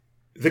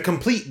The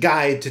Complete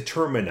Guide to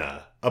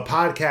Termina, a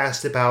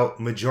podcast about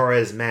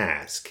Majora's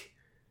Mask.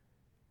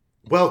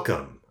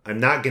 Welcome. I'm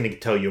not going to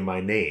tell you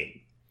my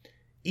name.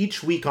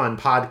 Each week on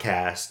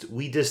podcast,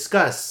 we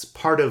discuss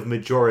part of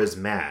Majora's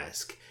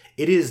Mask.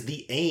 It is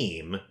the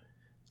aim,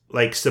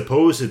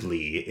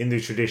 supposedly, in the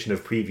tradition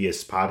of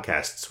previous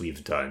podcasts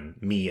we've done,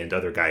 me and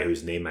other guy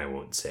whose name I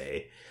won't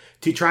say,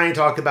 to try and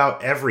talk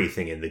about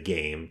everything in the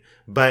game,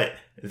 but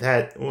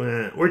that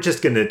we're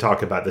just going to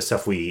talk about the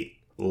stuff we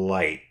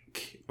like,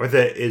 or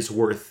that is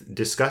worth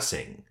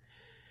discussing.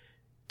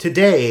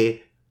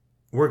 Today,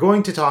 we're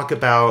going to talk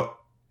about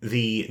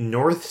the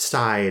north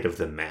side of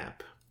the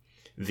map,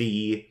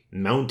 the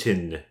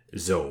mountain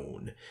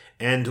zone.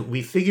 And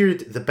we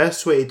figured the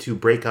best way to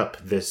break up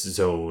this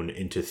zone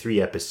into 3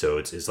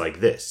 episodes is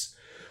like this.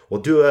 We'll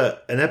do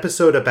an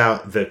episode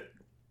about the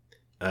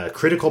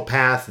critical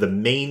path, the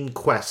main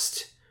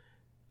quest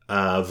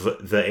of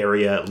the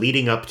area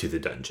leading up to the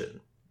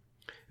dungeon.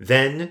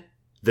 Then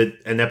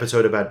an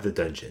episode about the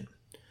dungeon.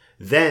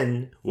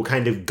 Then we'll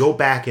kind of go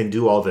back and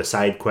do all the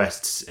side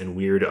quests and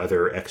weird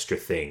other extra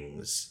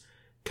things.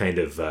 Kind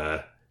of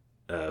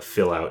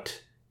fill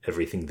out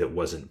everything that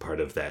wasn't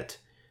part of that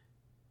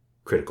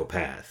critical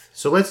path.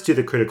 So let's do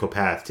the critical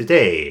path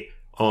today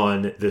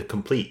on the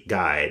Complete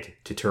Guide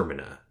to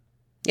Termina.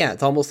 Yeah,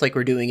 it's almost like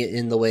we're doing it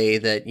in the way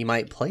that you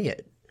might play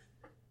it.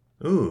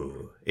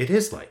 Ooh, it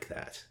is like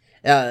that.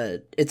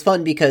 It's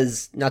fun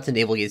because, not to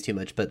navel gaze too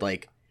much, but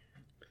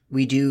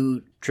we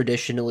do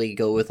traditionally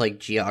go with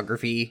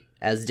geography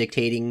as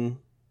dictating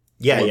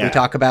what we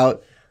talk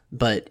about,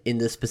 but in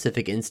this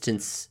specific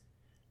instance,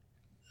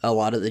 a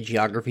lot of the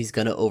geography is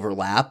going to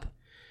overlap.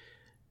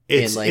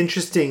 It's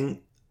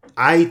interesting.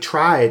 I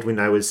tried when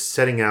I was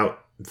setting out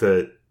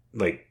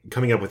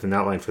coming up with an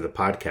outline for the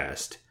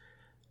podcast.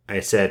 I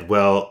said,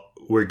 well,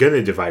 we're going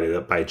to divide it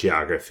up by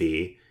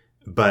geography,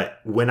 but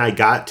when I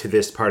got to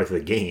this part of the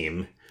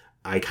game,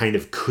 I kind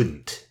of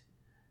couldn't.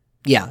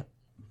 Yeah.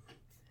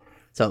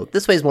 So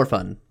this way is more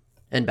fun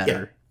and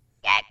better.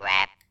 Yeah.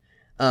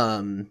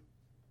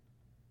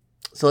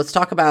 So let's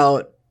talk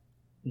about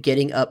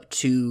getting up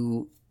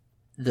to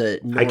the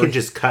north. I can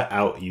just cut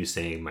out you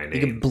saying my name. You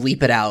can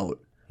bleep it out.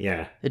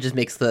 Yeah. It just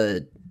makes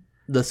the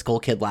Skull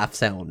Kid laugh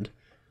sound.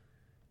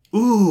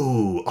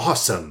 Ooh,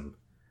 awesome.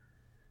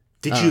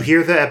 Did you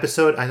hear the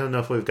episode? I don't know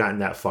if we've gotten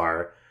that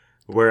far,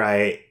 where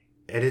I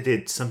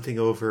edited something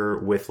over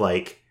with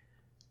Kome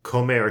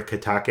or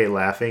Katake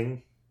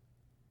laughing.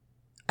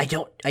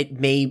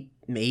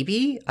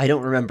 Maybe? I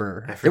don't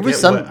remember. I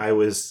forget what I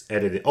was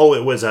editing. Oh,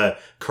 it was a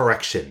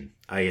correction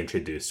I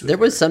introduced. There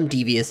was some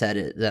devious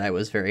edit that I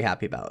was very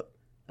happy about.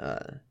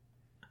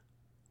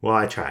 Well,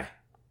 I try.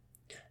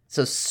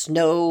 So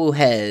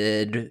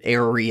Snowhead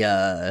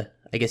area,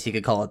 I guess you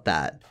could call it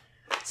that,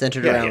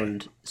 centered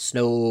around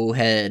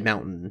Snowhead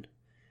Mountain.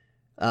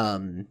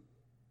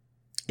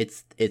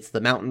 It's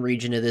the mountain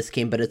region of this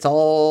game, but it's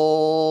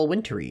all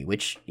wintry,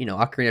 which,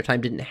 Ocarina of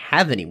Time didn't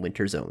have any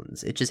winter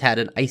zones. It just had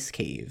an ice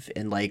cave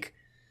and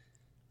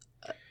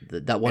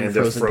that one and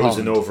frozen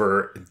pond.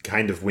 over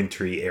kind of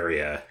wintry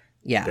area.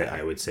 Yeah, that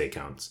I would say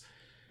counts.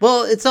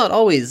 Well, it's not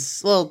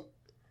always. Well,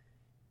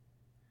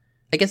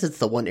 I guess it's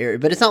the one area,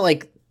 but it's not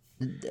like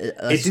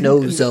a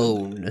snow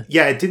zone.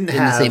 Yeah, it didn't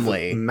have the same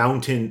way.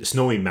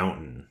 Snowy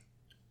Mountain,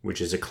 which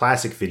is a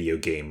classic video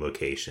game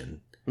location.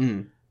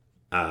 Mm.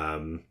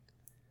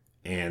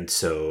 And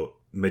so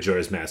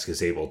Majora's Mask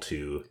is able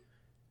to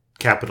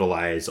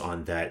capitalize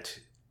on that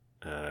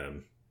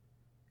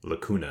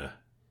lacuna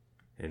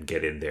and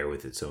get in there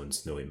with its own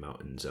Snowy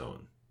Mountain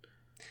zone.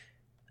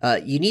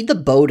 You need the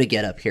bow to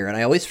get up here, and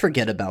I always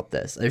forget about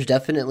this. There's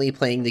definitely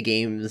playing the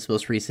game this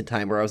most recent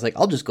time where I was like,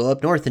 I'll just go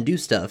up north and do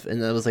stuff.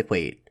 And then I was like,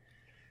 wait,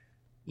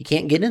 you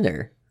can't get in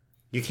there.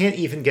 You can't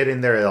even get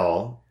in there at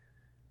all.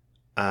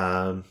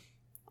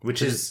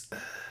 Which is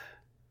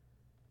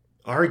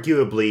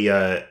arguably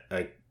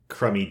a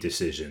crummy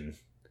decision.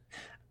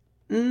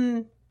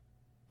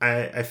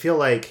 I feel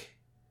like,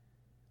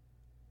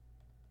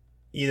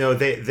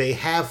 they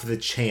have the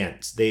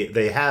chance.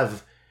 They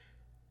have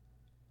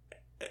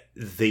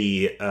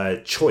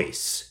the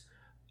choice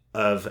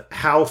of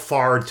how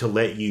far to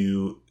let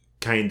you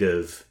kind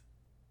of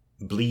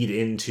bleed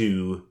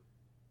into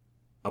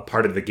a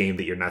part of the game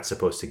that you're not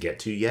supposed to get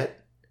to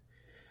yet.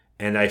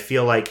 And I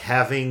feel like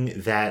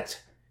having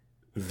that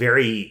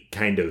very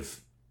kind of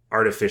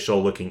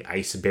artificial looking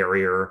ice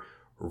barrier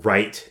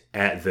right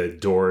at the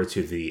door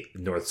to the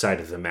north side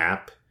of the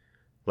map,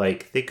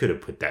 they could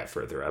have put that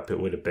further up. It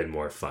would have been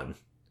more fun.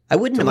 I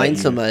wouldn't mind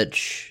so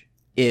much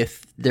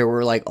if there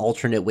were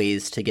alternate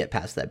ways to get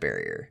past that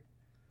barrier.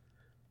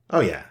 Oh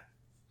yeah.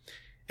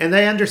 And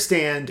I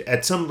understand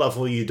at some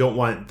level you don't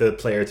want the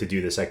player to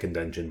do the second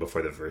dungeon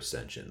before the first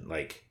dungeon.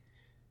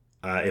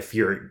 If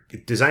you're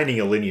designing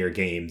a linear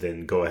game,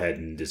 then go ahead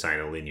and design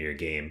a linear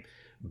game.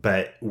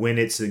 But when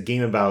it's a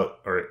game about,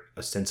 or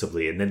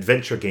ostensibly an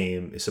adventure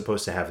game, is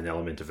supposed to have an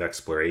element of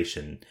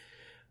exploration,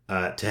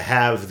 to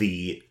have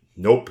the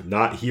nope,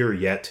 not here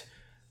yet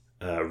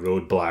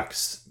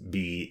roadblocks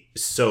be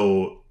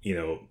so,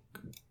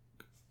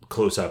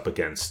 close up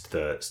against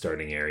the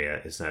starting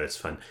area is not as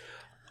fun.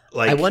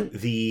 Like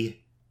the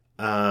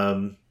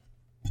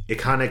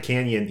Ikana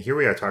Canyon. Here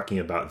we are talking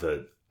about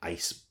the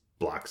ice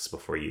blocks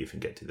before you even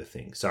get to the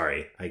thing.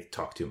 Sorry, I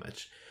talk too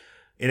much.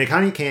 In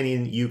Ikana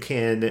Canyon, you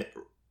can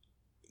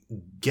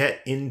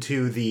get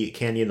into the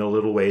canyon a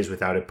little ways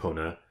without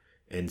Epona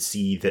and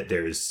see that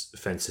there's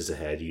fences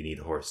ahead you need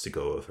a horse to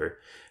go over.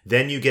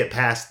 Then you get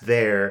past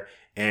there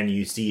and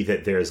you see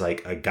that there's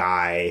like a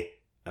guy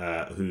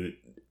who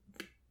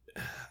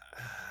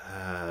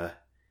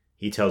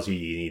he tells you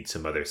need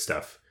some other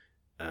stuff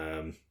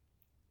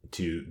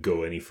to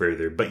go any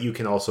further. But you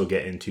can also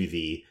get into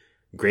the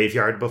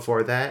graveyard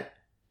before that.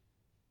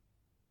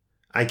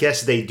 I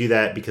guess they do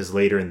that because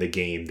later in the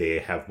game they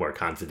have more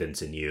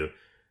confidence in you.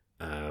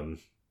 I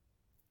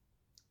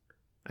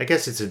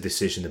guess it's a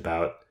decision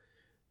about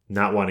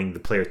not wanting the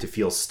player to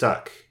feel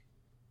stuck,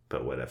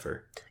 but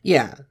whatever.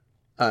 Yeah.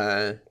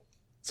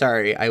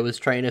 Sorry, I was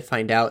trying to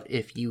find out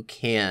if you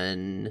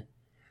can...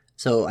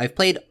 So I've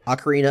played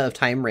Ocarina of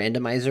Time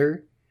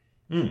Randomizer,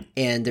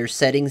 and there's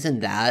settings in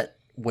that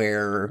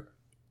where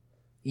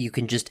you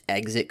can just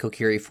exit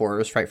Kokiri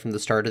Forest right from the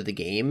start of the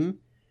game.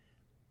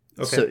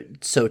 Okay.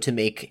 So to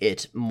make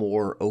it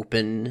more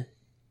open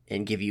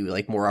and give you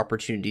like more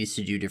opportunities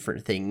to do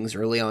different things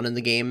early on in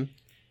the game.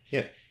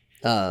 Yeah.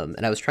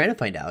 And I was trying to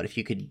find out if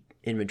you could,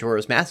 in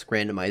Majora's Mask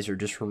Randomizer,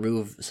 just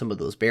remove some of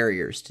those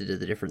barriers to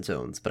the different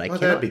zones. But I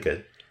cannot. That'd be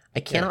good. I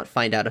cannot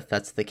find out if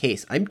that's the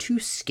case. I'm too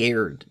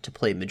scared to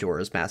play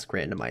Majora's Mask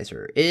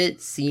Randomizer.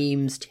 It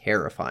seems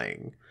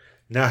terrifying.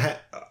 Now,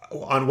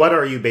 on what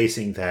are you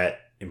basing that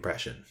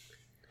impression?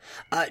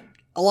 A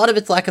lot of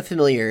it's lack of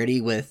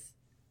familiarity with,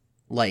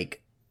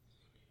 like,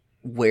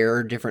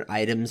 where different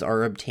items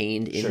are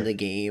obtained in the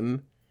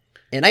game.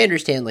 And I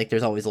understand, like,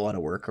 there's always a lot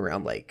of work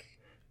around, like,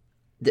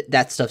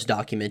 that stuff's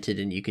documented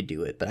and you could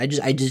do it. But I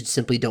just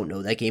simply don't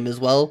know that game as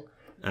well.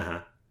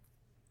 Uh-huh.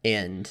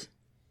 And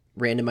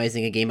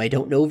randomizing a game I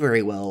don't know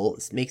very well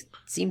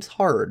seems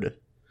hard.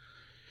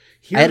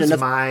 Here's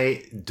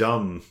my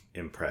dumb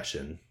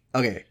impression.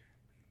 Okay.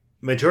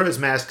 Majora's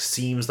Mask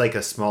seems like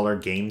a smaller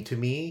game to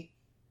me,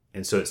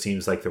 and so it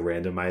seems like the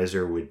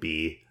randomizer would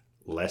be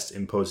less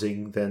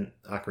imposing than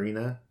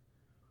Ocarina.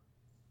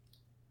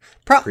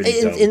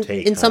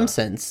 In some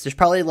sense, there's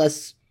probably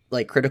less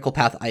like critical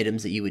path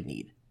items that you would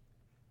need.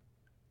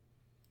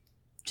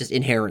 Just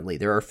inherently,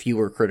 there are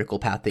fewer critical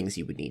path things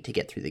you would need to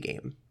get through the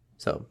game.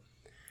 So,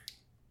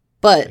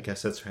 but I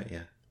guess that's right.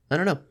 Yeah, I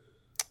don't know.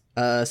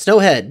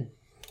 Snowhead.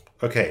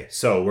 Okay,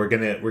 so we're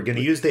gonna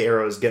use the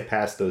arrows, get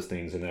past those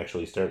things, and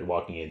actually start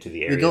walking into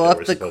the area. We go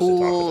up the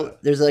cool.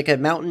 There's like a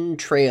mountain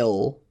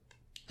trail.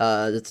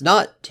 That's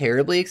not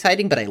terribly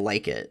exciting, but I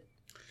like it.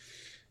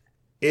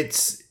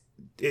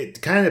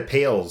 It kind of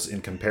pales in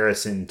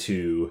comparison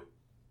to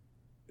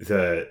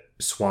the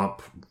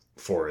swamp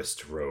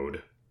forest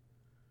road,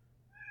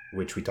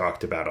 which we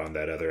talked about on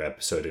that other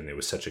episode, and it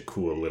was such a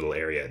cool little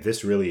area.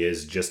 This really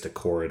is just a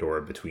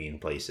corridor between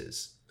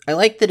places. I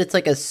like that it's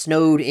like a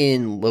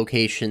snowed-in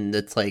location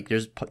that's like,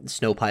 there's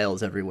snow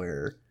piles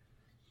everywhere.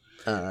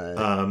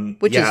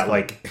 Which is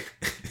like,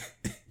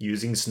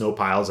 using snow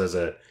piles as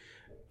a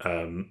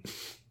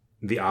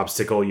the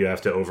obstacle you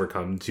have to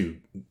overcome to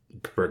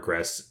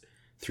progress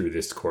through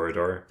this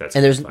corridor.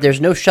 And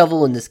there's no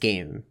shovel in this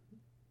game.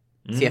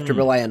 So you have to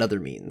rely on other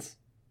means.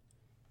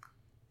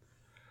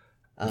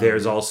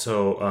 There's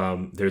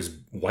also there's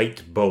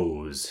white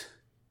bows.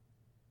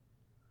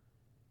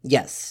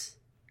 Yes.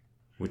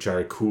 Which are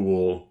a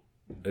cool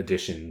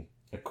addition,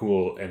 a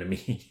cool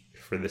enemy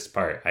for this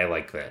part. I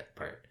like that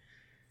part.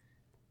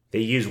 They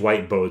use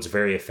white bows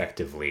very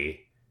effectively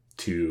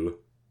to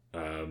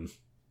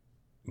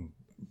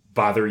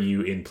bother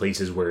you in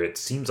places where it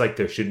seems like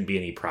there shouldn't be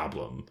any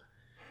problem.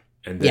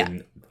 And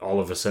then all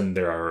of a sudden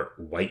there are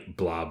white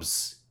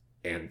blobs,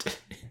 and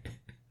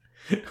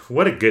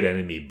what a good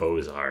enemy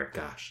bows are,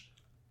 gosh.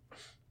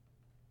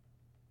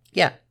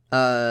 Yeah.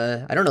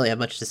 I don't really have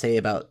much to say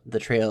about the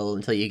trail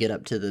until you get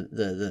up to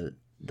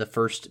the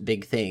first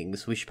big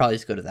things. We should probably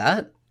just go to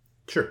that.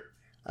 Sure.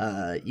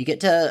 You get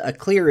to a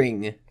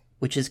clearing,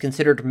 which is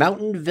considered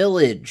Mountain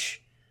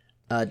Village,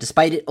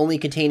 despite it only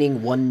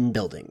containing one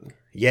building.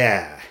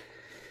 Yeah.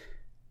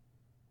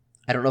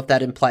 I don't know if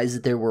that implies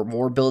that there were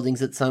more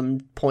buildings at some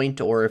point,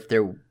 or if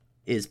there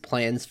is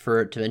plans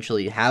for it to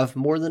eventually have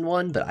more than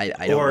one, but I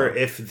don't know. Or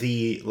if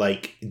the,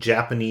 like,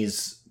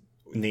 Japanese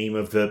name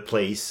of the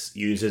place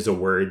uses a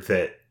word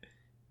that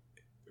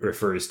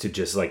refers to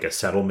just, like, a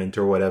settlement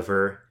or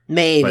whatever.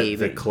 Maybe.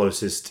 But the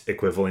closest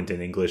equivalent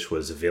in English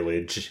was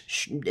village.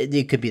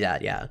 It could be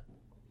that, yeah.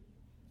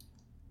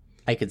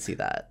 I could see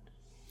that.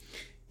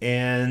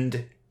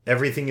 And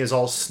everything is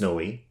all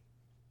snowy.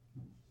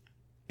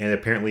 And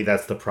apparently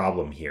that's the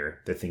problem here,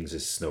 that things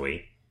is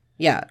snowy.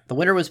 Yeah, the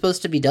winter was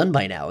supposed to be done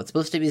by now. It's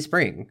supposed to be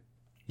spring.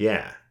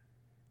 Yeah.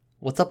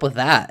 What's up with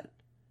that?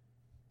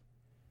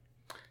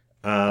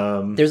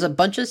 There's a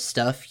bunch of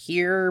stuff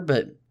here,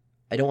 but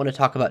I don't want to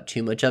talk about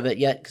too much of it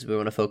yet because we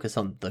want to focus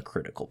on the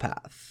critical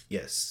path.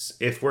 Yes.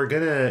 If we're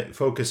going to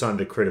focus on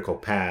the critical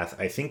path,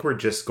 I think we're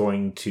just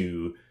going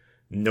to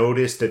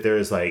notice that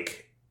there's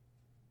like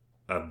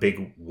a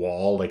big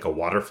wall, like a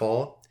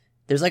waterfall.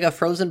 There's like a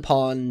frozen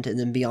pond, and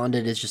then beyond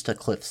it is just a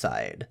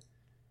cliffside.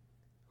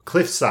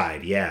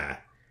 Cliffside, yeah.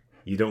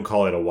 You don't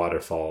call it a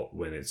waterfall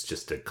when it's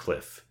just a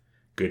cliff.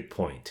 Good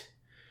point.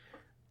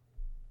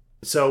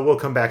 So we'll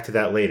come back to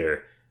that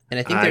later. And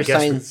I think there's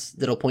signs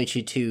that'll point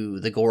you to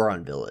the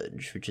Goron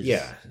Village, which is...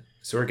 Yeah,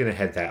 so we're going to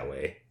head that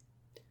way.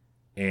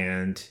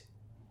 And...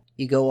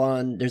 You go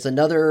on... There's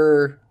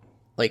another,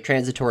 like,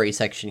 transitory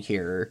section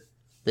here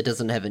that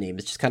doesn't have a name.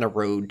 It's just kind of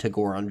road to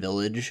Goron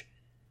Village.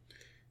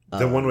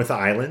 The one with the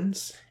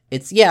islands?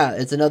 It's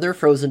another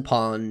frozen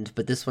pond,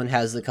 but this one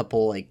has a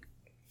couple, like,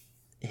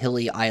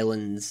 hilly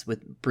islands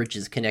with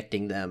bridges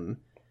connecting them.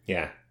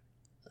 Yeah.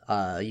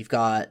 You've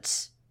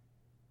got...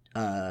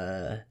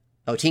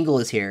 Tingle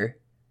is here.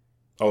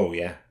 Oh,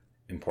 yeah.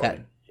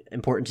 Important.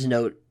 Important to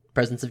note,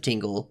 presence of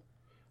Tingle.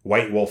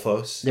 White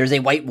Wolfos. There's a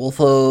White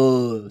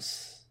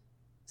Wolfos.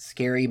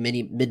 Scary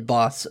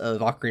mid-boss of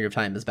Ocarina of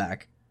Time is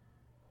back.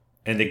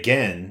 And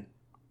again,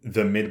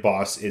 the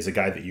mid-boss is a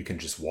guy that you can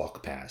just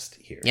walk past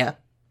here. Yeah.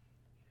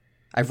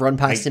 I've run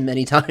past him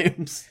many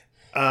times.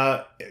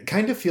 It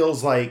kind of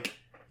feels like,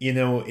 you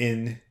know,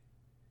 in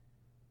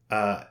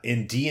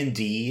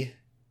D&D...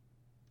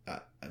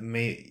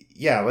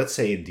 let's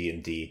say in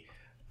D&D,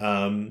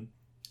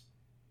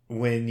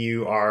 when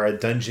you are a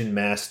dungeon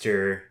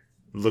master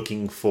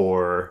looking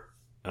for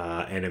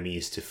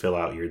enemies to fill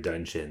out your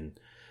dungeon,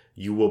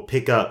 you will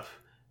pick up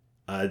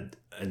a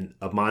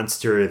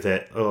monster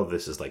that,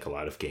 this is like a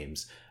lot of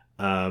games,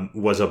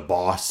 was a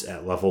boss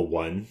at level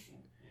 1,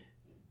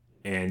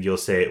 and you'll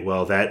say,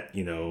 well, that,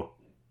 you know,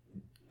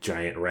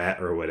 giant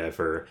rat or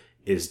whatever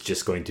is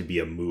just going to be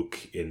a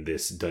mook in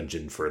this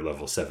dungeon for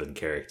level 7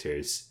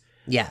 characters.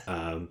 Yeah.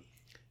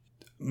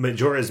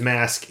 Majora's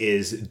Mask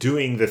is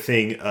doing the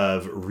thing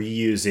of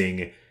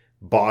reusing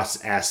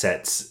boss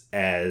assets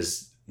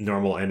as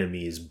normal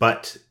enemies,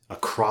 but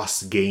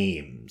across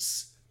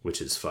games,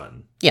 which is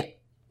fun. Yeah.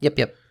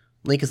 Yep.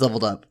 Link is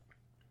leveled up.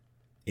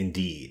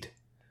 Indeed.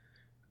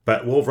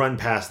 But we'll run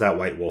past that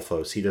White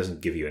Wolfos. He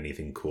doesn't give you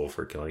anything cool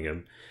for killing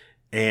him.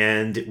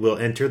 And we'll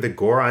enter the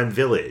Goron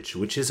Village,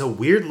 which is a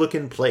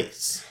weird-looking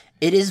place.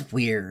 It is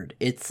weird.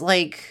 It's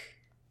like...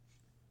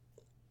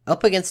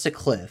 up against a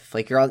cliff,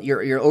 like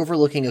you're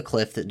overlooking a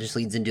cliff that just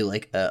leads into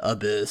like a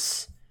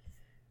abyss,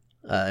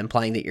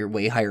 implying that you're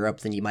way higher up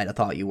than you might have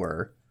thought you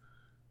were.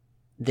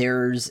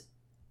 There's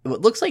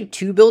what looks like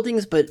 2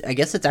 buildings, but I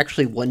guess it's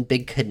actually one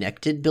big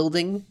connected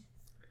building.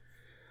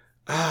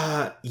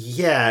 Yeah.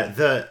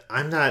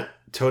 I'm not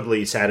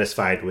totally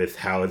satisfied with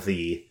how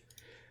the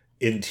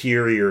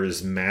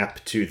interiors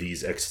map to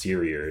these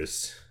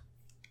exteriors.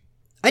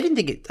 I don't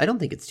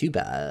think it's too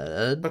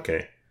bad.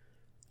 Okay.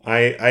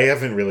 I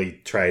haven't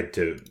really tried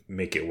to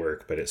make it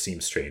work, but it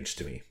seems strange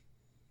to me.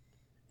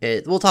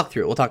 We'll talk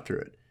through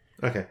it.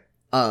 Okay.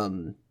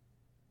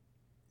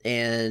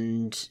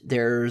 And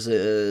there's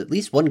at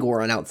least one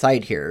Goron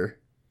outside here.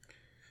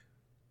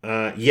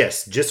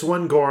 Yes, just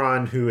one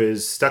Goron who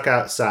is stuck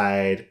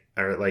outside,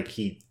 or like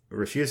he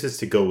refuses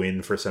to go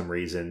in for some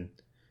reason.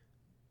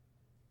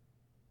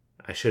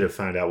 I should have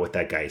found out what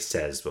that guy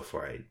says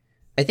before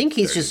I think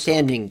he's just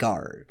standing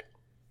guard.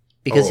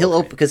 Because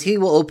he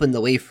will open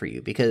the way for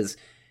you. Because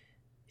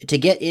to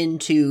get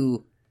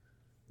into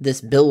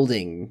this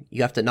building,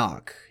 you have to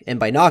knock, and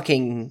by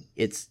knocking,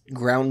 it's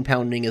ground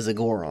pounding as a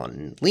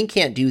Goron. Link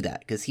can't do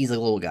that because he's a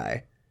little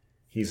guy.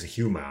 He's a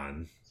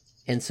human,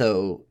 and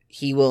so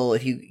he will.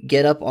 If you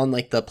get up on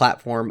like the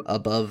platform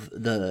above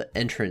the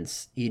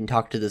entrance, you can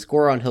talk to this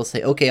Goron. He'll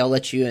say, "Okay, I'll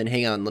let you in.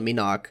 Hang on, let me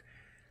knock."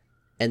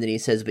 And then he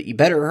says, "But you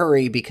better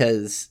hurry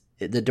because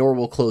the door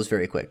will close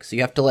very quick." So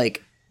you have to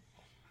like.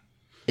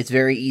 It's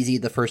very easy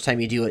the first time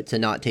you do it to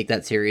not take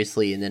that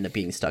seriously and end up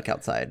being stuck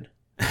outside.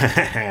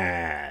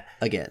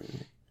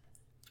 Again.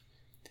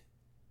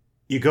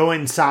 You go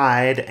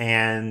inside,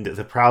 and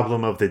the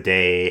problem of the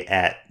day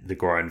at the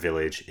Goron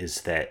Village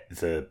is that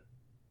the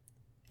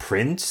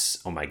prince...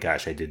 Oh my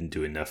gosh, I didn't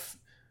do enough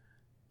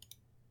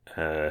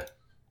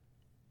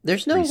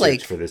there's no,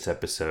 research for this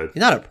episode.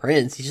 He's not a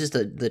prince, he's just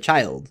the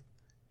child.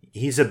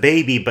 He's a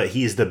baby, but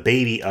he's the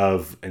baby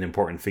of an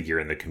important figure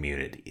in the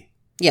community.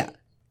 Yeah.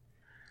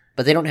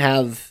 But they don't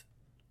have...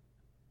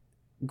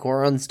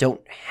 Gorons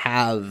don't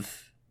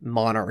have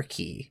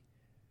monarchy.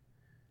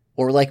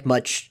 Or, like,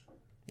 much,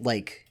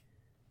 like...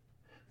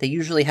 They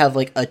usually have,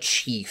 like, a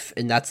chief,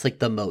 and that's, like,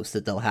 the most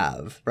that they'll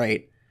have,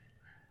 right?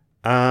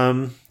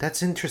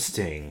 That's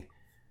interesting.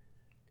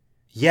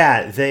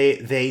 Yeah,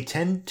 they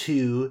tend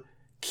to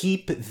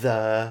keep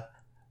the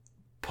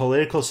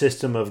political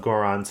system of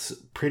Gorons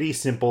pretty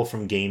simple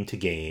from game to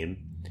game.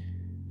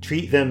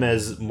 Treat them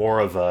as more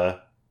of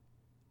a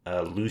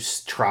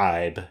loose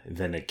tribe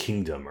than a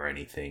kingdom or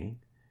anything.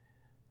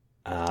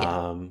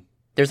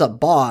 There's a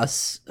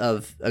boss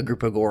of a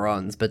group of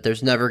Gorons, but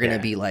there's never going to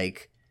be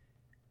like...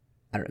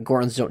 I don't know,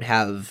 Gorons don't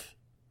have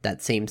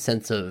that same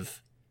sense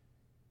of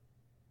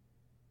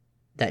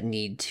that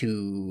need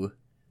to...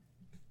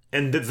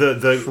 And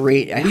the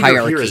create a leader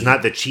hierarchy. Here is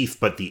not the chief,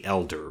 but the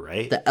elder,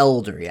 right? The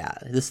elder, yeah.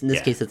 In this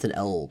case, it's an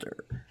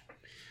elder.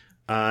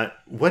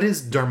 What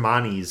is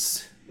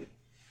Darmani's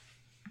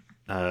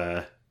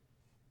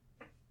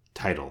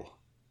title?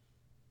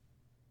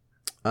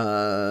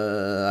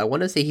 I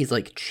want to say he's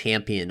like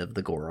champion of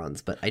the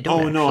Gorons, but I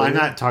don't. Oh no, I'm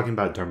not talking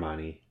about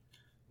Darmani.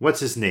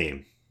 What's his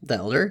name? The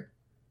elder?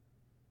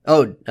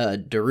 Oh,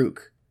 Daruk.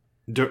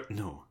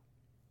 No.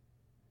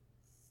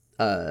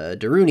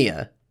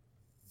 Darunia.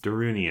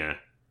 Darunia.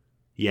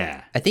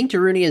 Yeah. I think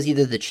Darunia is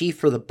either the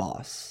chief or the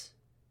boss.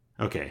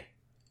 Okay.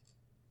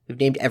 We've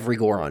named every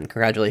Goron.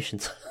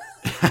 Congratulations.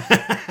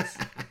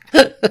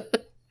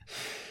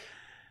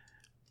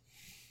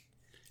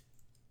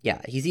 Yeah,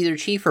 he's either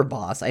chief or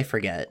boss. I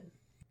forget.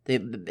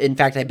 In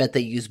fact, I bet they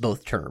use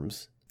both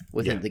terms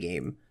within the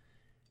game.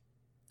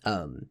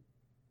 So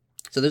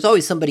there's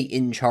always somebody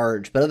in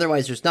charge, but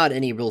otherwise there's not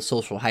any real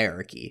social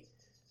hierarchy.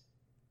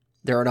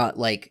 There are not,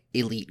 like,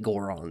 elite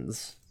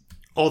Gorons.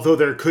 Although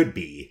there could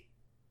be.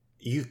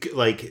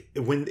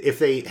 If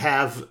they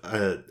have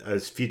a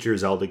future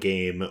Zelda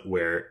game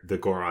where the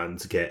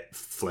Gorons get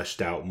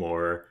fleshed out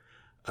more,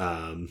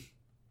 oh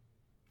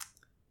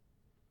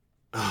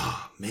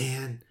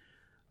man,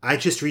 I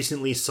just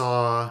recently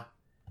saw,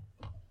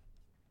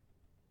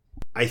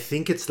 I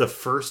think it's the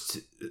first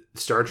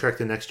Star Trek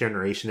The Next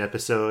Generation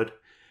episode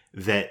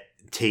that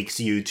takes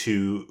you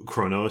to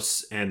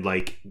Kronos and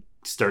like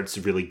starts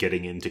really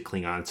getting into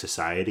Klingon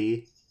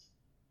society.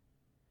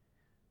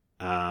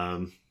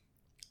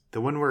 The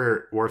one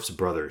where Worf's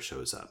brother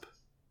shows up.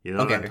 You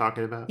know what I'm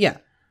talking about? Yeah.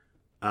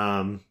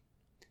 And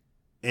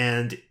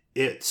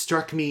it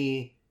struck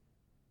me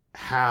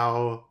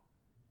how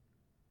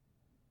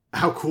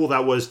cool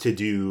that was to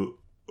do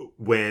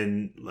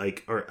when,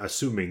 like, or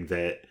assuming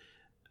that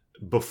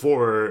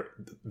before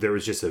there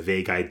was just a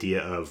vague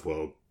idea of,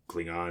 well,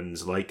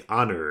 Klingons like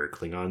honor,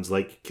 Klingons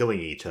like killing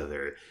each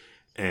other.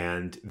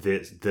 And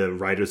the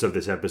writers of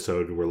this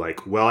episode were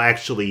like, well,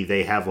 actually,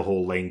 they have a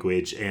whole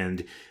language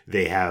and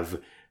they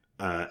have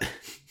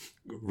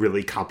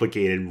really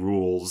complicated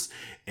rules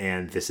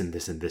and this and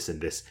this and this and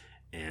this.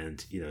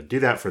 And, you know, do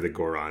that for the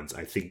Gorons.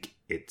 I think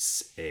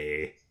it's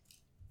a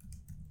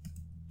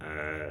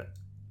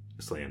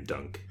slam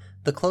dunk.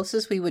 The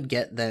closest we would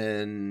get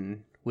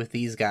then with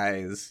these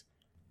guys,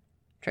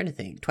 I'm trying to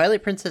think.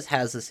 Twilight Princess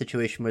has a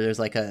situation where there's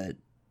like a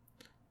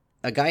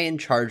guy in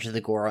charge of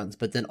the Gorons,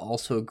 but then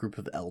also a group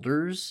of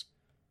elders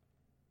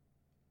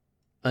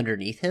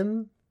underneath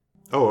him.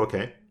 Oh,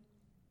 okay.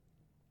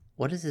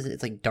 What is this?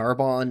 It's like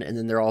Darbon, and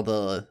then they're all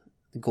the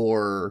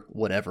Gore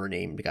whatever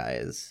named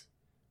guys.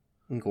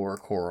 Gore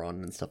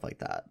Coron and stuff like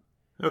that.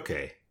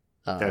 Okay.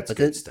 That's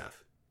good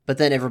stuff. But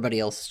then everybody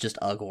else is just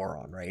a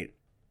Goron, right?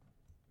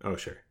 Oh,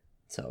 sure.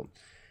 So,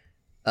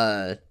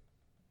 yeah.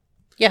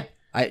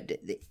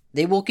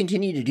 They will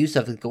continue to do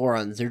stuff with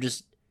Gorons. They're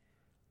just...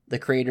 The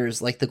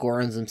creators, like the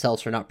Gorons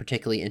themselves, are not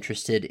particularly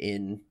interested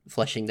in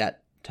fleshing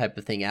that type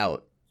of thing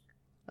out,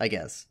 I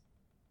guess.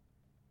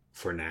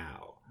 For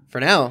now.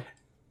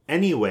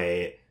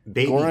 Anyway,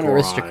 baby Goron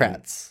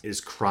aristocrats is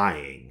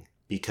crying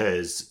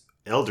because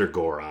Elder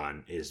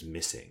Goron is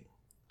missing.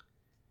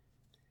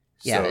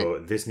 Yeah, so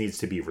this needs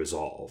to be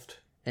resolved.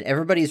 And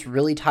everybody's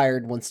really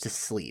tired, wants to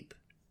sleep.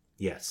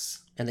 Yes.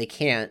 And they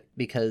can't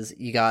because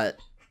you got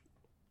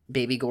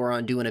baby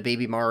Goron doing a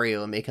baby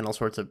Mario and making all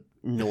sorts of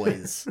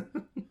noise.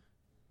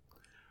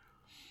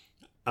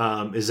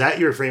 Is that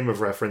your frame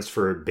of reference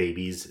for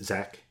babies,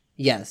 Zach?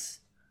 Yes.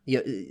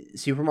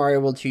 Super Mario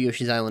World 2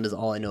 Yoshi's Island is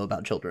all I know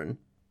about children.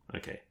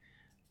 Okay.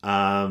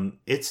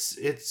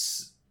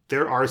 It's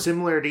there are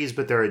similarities,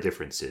 but there are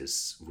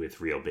differences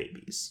with real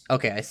babies.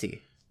 Okay, I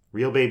see.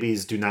 Real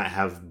babies do not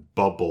have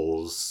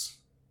bubbles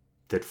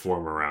that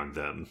form around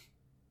them.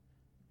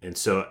 And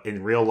so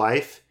in real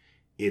life,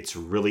 it's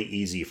really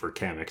easy for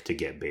Kamek to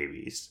get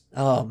babies.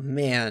 Oh,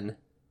 man.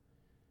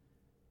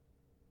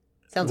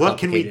 Sounds what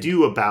can we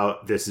do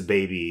about this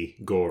baby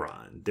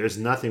Goron? There's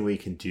nothing we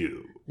can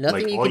do.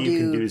 Nothing all you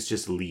can do is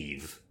just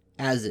leave.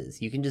 As is.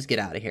 You can just get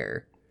out of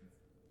here.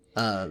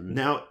 But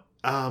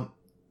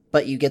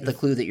you get the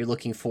clue that you're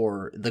looking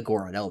for the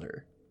Goron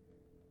Elder.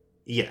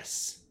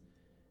 Yes.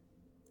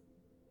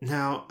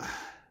 Now,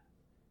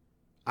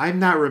 I'm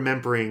not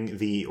remembering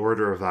the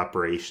order of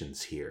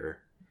operations here.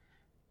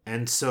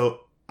 And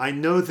so I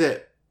know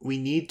that we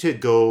need to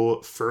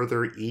go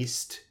further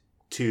east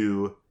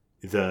to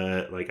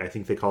the, I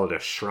think they call it a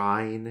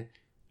shrine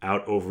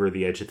out over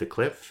the edge of the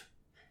cliff.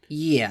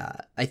 Yeah,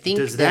 I think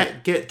Does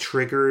that get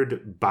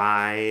triggered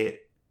by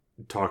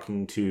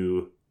talking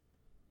to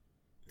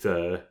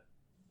the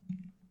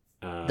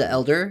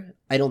Elder?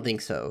 I don't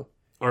think so.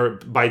 Or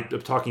by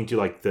talking to,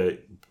 the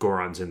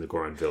Gorons in the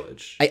Goron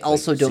Village. I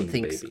also don't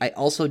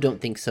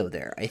think so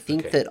there. I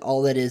think that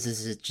all that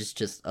is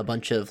just a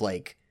bunch of,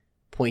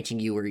 pointing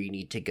you where you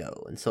need to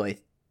go. And so I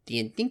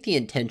think the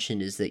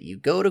intention is that you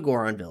go to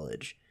Goron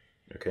Village.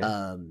 Okay.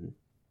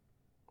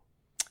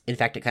 In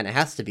fact, it kind of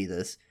has to be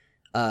this.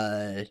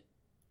 You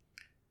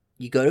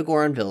go to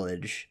Goron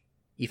Village,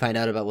 You find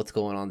out about what's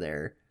going on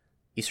there.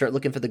 You start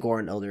looking for the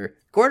Goron Elder.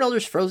 Goron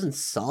Elder's frozen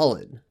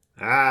solid.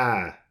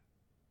 Ah.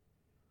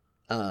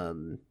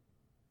 And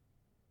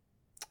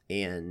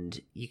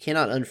you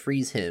cannot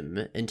unfreeze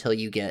him until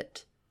you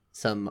get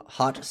some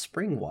hot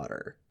spring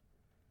water.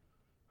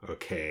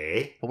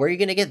 Okay. But where are you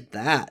going to get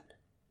that?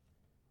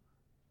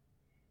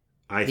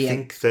 I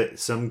think that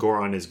some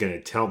Goron is going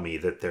to tell me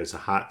that there's a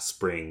hot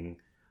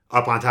spring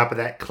up on top of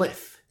that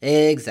cliff.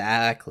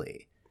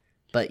 Exactly.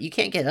 But you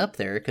can't get up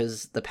there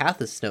because the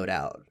path is snowed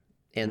out.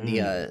 And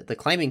the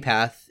climbing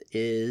path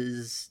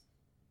is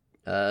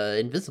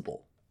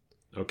invisible.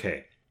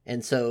 Okay.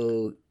 And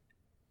so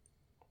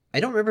I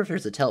don't remember if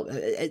there's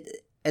a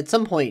at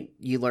some point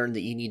you learn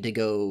that you need to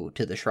go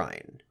to the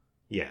shrine.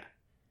 Yeah.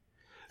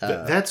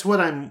 That's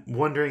what I'm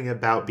wondering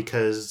about,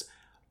 because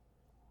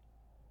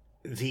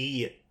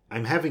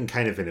I'm having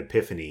kind of an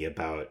epiphany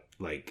about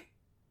like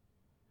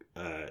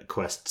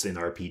quests in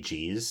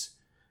RPGs,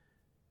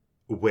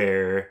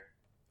 where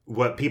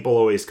what people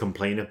always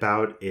complain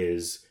about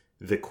is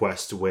the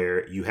quest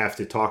where you have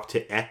to talk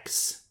to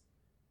X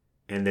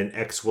and then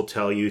X will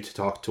tell you to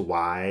talk to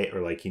Y,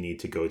 or like you need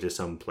to go to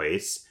some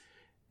place,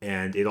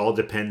 and it all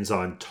depends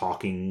on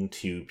talking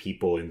to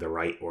people in the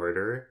right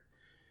order,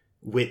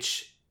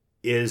 which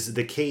is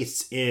the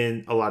case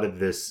in a lot of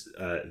these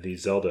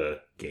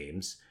Zelda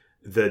games.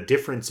 The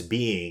difference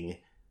being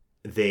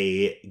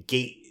they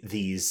gate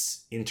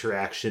these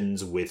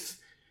interactions with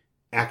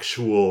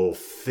actual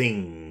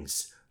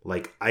things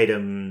like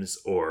items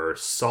or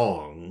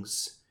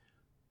songs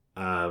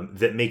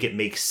that make it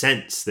make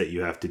sense that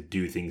you have to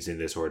do things in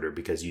this order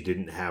because you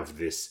didn't have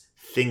this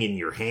thing in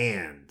your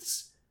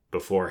hands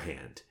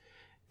beforehand.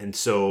 And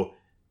so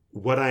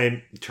what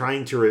I'm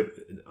trying to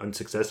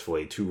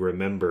unsuccessfully to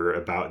remember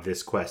about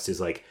this quest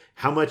is like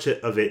how much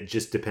of it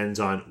just depends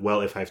on, well,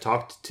 if I've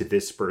talked to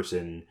this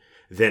person,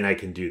 then I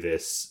can do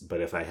this.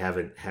 But if I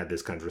haven't had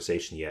this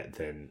conversation yet,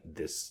 then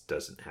this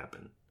doesn't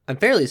happen. I'm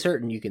fairly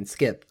certain you can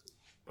skip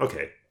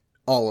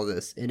all of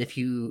this. And if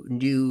you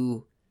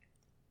knew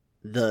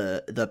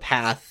the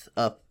path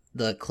up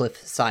the cliff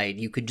side,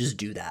 you could just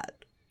do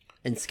that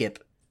and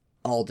skip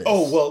all this.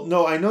 Oh, well,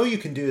 no, I know you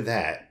can do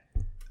that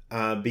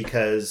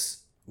because...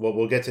 Well,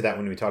 we'll get to that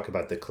when we talk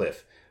about the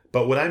cliff.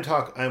 But what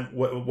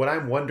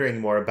I'm wondering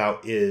more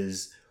about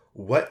is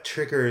what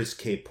triggers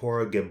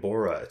Kaepora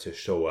Gaebora to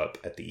show up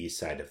at the east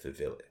side of the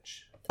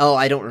village. Oh,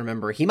 I don't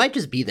remember. He might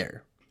just be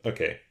there.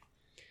 Okay.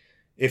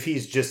 If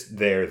he's just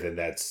there, then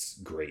that's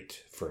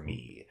great for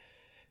me.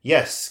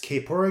 Yes,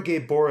 Kaepora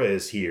Gaebora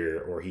is here,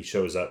 or he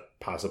shows up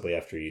possibly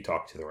after you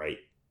talk to the right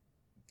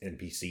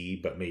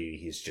NPC, but maybe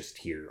he's just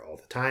here all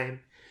the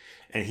time.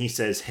 And he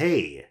says,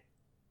 "Hey,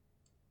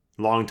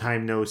 long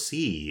time no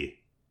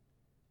see.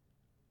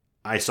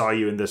 I saw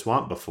you in the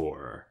swamp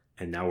before,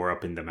 and now we're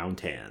up in the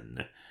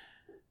mountain."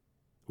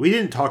 We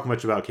didn't talk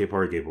much about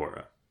Kaepora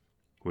Gaebora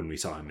when we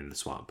saw him in the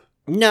swamp.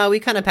 No, we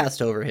kind of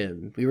passed over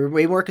him. We were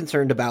way more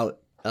concerned about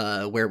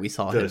where we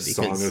saw him. The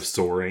Song of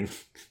Soaring.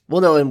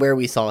 Well, no, and where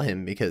we saw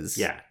him, because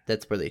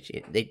that's where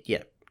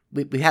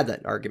we had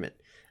that argument.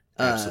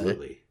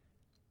 Absolutely.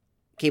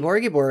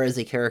 Kaepora Gaebora is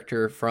a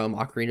character from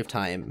Ocarina of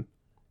Time,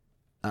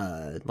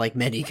 like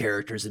many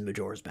characters in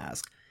Majora's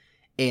Mask.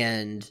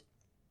 And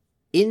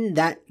in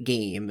that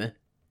game,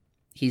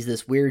 he's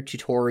this weird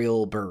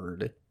tutorial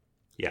bird.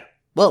 Yeah.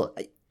 Well,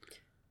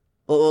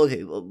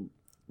 okay,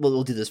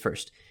 we'll do this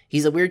first.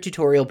 He's a weird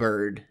tutorial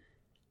bird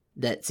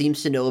that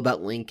seems to know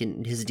about Link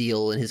and his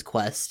deal and his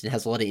quest and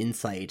has a lot of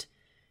insight.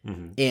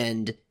 Mm-hmm.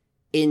 And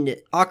in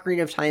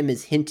Ocarina of Time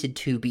is hinted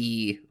to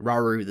be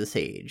Rauru the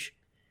Sage.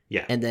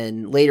 Yeah. And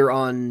then later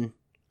on,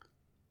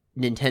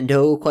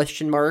 Nintendo ?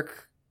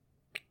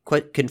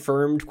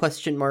 Confirmed ?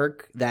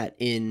 That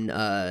in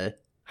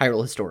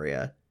Hyrule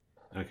Historia.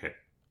 Okay.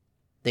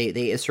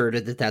 They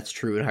asserted that that's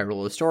true in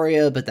Hyrule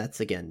Historia, but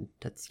that's I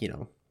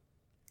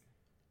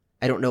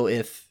don't know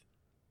if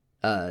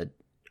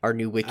our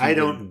new wiki... I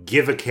don't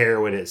give a care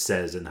what it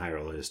says in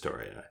Hyrule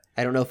Historia.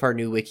 I don't know if our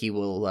new wiki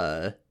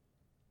will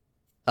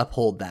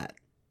uphold that.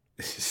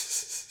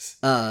 What's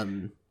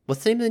the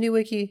name of the new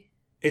wiki?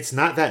 It's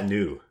not that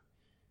new.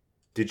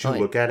 Did you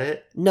look at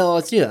it? No,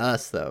 it's new to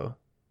us, though.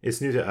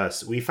 It's new to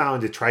us. We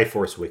found a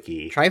Triforce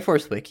wiki.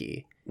 Triforce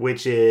wiki.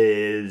 Which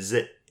is,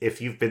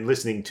 if you've been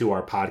listening to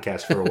our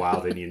podcast for a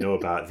while, then you know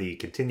about the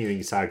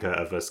continuing saga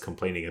of us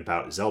complaining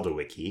about Zelda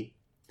wiki.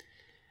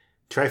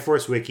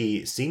 Triforce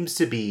wiki seems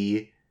to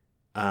be,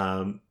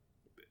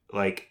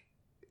 like,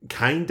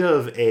 kind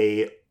of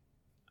a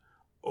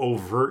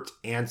overt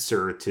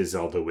answer to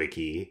Zelda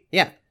wiki.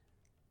 Yeah.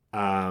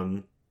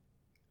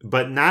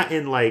 But not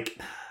in, like...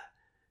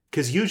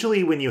 Because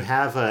usually when you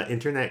have an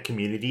internet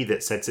community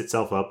that sets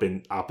itself up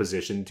in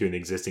opposition to an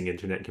existing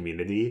internet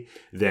community,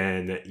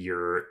 then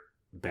you're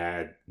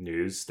bad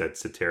news.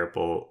 That's a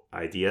terrible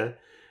idea.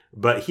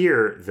 But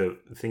here, the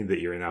thing that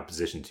you're in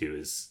opposition to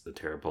is a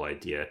terrible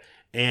idea.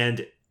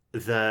 And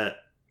the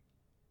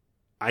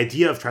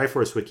idea of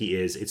Triforce Wiki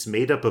is it's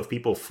made up of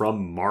people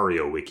from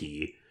Mario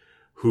Wiki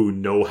who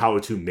know how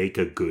to make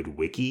a good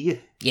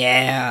wiki.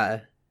 Yeah.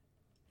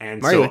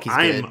 And Mario so Wiki's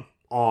I'm good.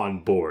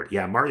 on board.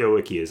 Yeah, Mario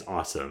Wiki is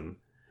awesome.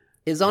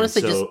 It's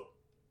honestly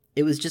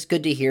it was just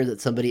good to hear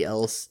that somebody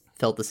else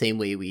felt the same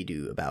way we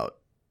do about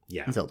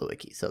Zelda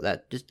Wiki. So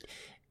that just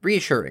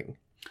reassuring.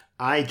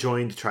 I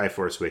joined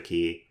Triforce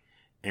Wiki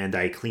and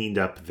I cleaned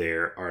up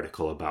their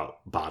article about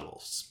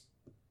bottles.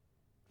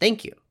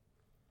 Thank you.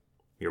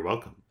 You're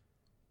welcome.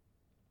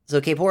 So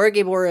Kaepora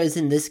Gaebora is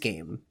in this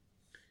game.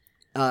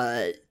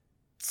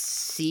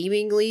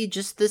 Seemingly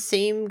just the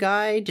same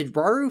guy. Did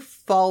Rauru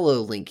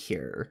follow Link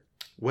here?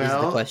 Well,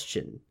 is the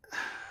question.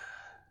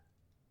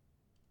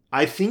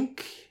 I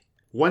think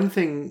one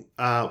thing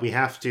we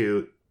have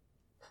to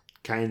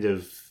kind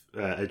of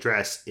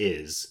address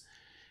is,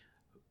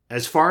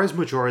 as far as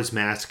Majora's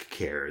Mask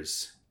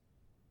cares,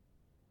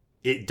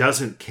 it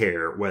doesn't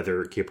care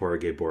whether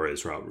Kaepora Gaebora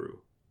is Rauru.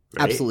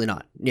 Right? Absolutely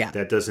not. Yeah.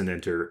 That doesn't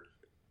enter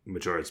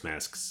Majora's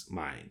Mask's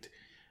mind.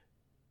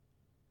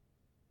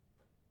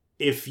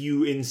 If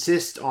you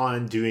insist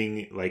on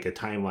doing like a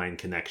timeline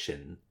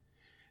connection,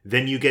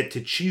 then you get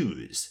to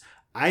choose.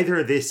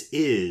 Either this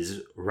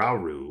is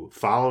Rauru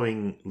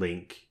following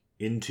Link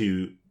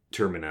into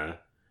Termina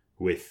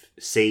with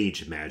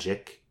sage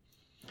magic,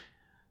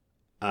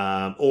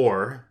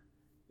 or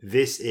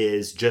this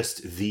is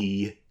just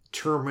the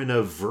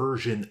Termina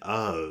version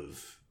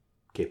of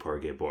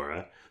Kaepora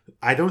Gaebora.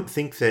 I don't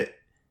think that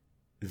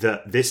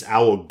this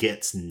owl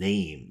gets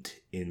named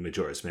in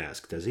Majora's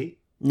Mask, does he?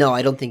 No,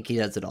 I don't think he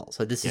does at all.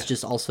 So this is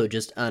just also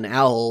just an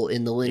owl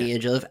in the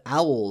lineage of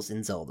owls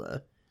in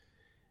Zelda.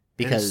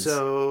 Because and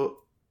so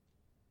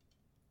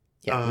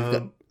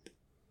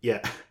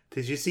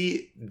did you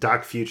see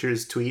Doc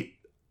Future's tweet?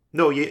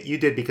 No, you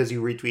did, because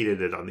you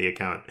retweeted it on the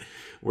account,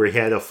 where he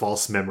had a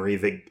false memory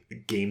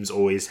that games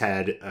always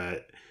had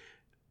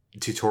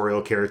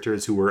tutorial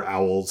characters who were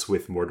owls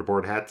with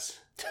mortarboard hats.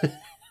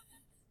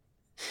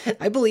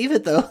 I believe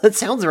it, though. That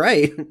sounds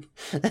right.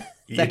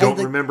 You don't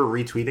remember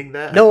retweeting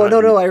that? No.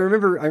 I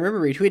remember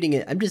retweeting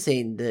it. I'm just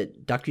saying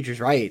that Doc Future's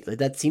right. Like,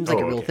 that seems like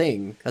a real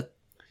thing.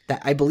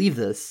 That I believe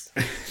this.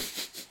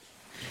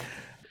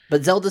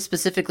 But Zelda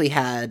specifically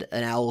had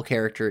an owl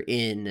character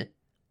in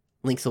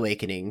Link's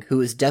Awakening who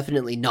is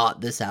definitely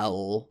not this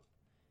owl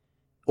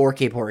or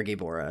Kaepora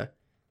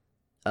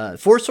Gaebora.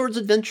 Four Swords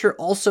Adventure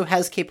also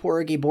has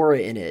Kaepora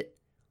Gaebora in it.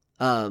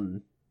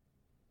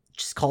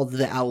 Just called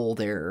the owl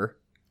there.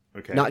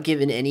 Okay. Not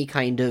given any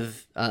kind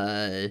of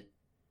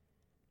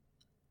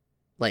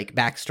like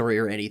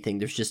backstory or anything.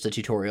 There's just a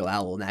tutorial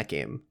owl in that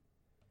game.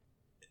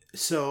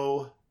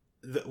 So,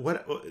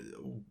 what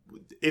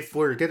if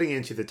we're getting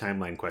into the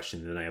timeline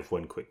question? Then I have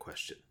one quick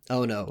question.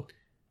 Oh no!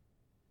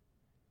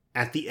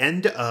 At the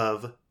end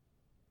of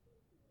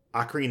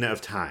Ocarina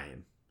of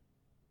Time,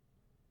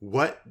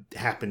 what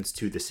happens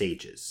to the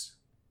sages?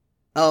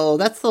 Oh,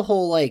 that's the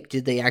whole like,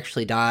 did they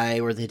actually die?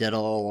 Were they dead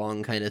all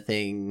along? Kind of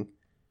thing.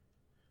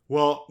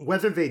 Well,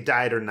 whether they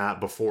died or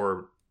not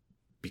before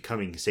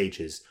becoming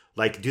sages,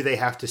 like, do they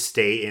have to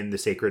stay in the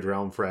Sacred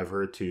Realm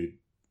forever to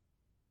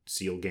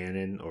seal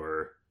Ganon,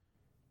 or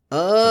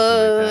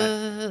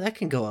something like that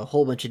can go a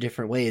whole bunch of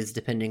different ways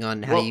depending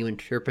on how you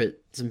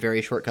interpret some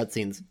very short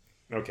cutscenes.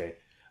 Okay.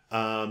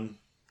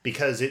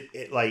 Because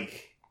it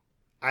like,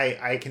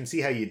 I can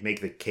see how you'd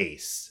make the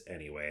case,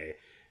 anyway,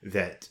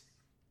 that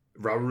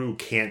Rauru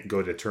can't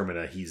go to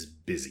Termina. He's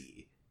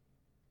busy.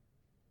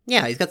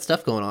 Yeah, he's got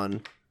stuff going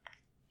on.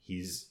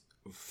 He's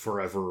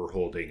forever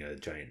holding a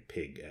giant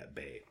pig at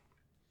bay.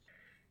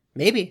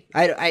 Maybe.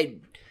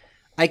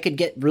 I could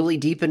get really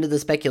deep into the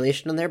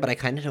speculation on there, but I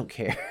kind of don't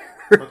care.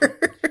 Okay.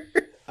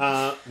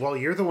 Well,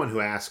 you're the one who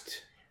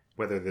asked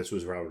whether this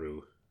was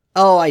Rauru.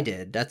 Oh, I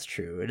did. That's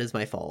true. It is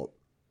my fault.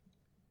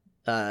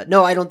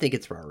 No, I don't think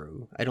it's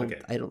Rauru. I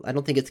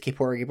don't think it's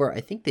Kaepora Gaebora.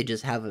 I think they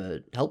just have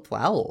a helpful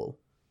owl.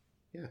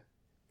 Yeah.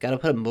 Gotta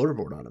put a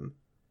motorboard on him.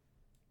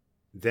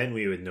 Then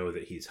we would know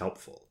that he's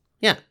helpful.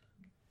 Yeah.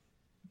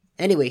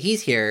 Anyway,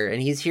 he's here, and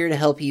he's here to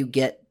help you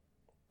get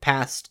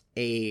past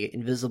a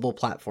invisible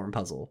platform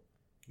puzzle.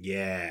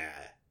 Yeah.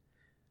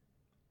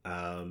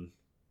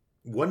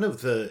 One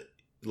of the,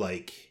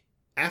 like,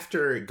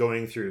 after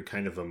going through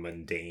kind of a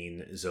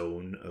mundane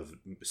zone of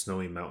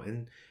Snowy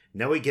Mountain,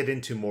 now we get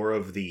into more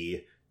of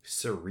the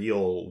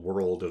surreal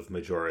world of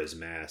Majora's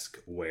Mask,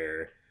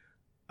 where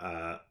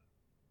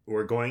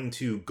we're going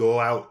to go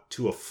out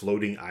to a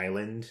floating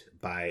island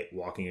by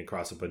walking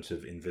across a bunch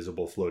of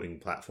invisible floating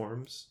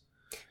platforms.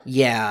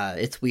 Yeah,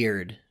 it's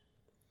weird.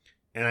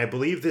 And I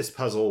believe this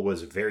puzzle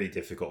was very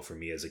difficult for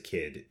me as a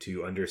kid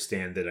to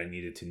understand, that I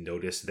needed to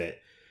notice that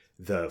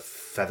the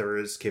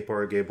feathers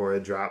Kaepora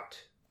Gaebora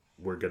dropped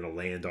were going to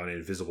land on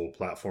invisible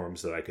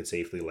platforms that I could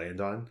safely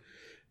land on.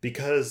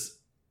 Because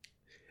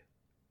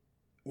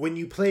when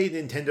you play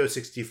Nintendo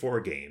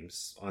 64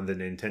 games on the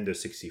Nintendo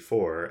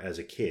 64 as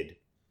a kid,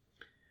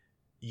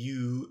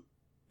 you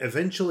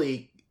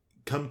eventually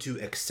come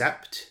to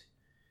accept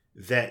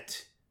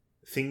that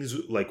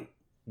things like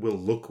will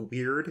look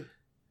weird.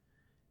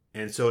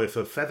 And so if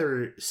a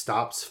feather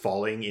stops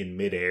falling in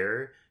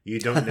midair, you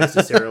don't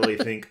necessarily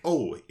think,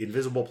 oh,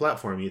 invisible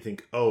platform. You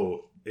think,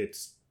 oh,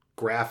 it's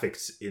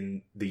graphics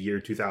in the year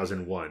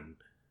 2001.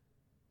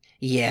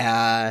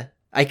 Yeah,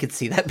 I could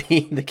see that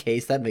being the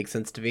case. That makes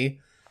sense to me.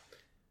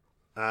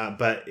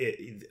 But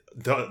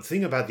the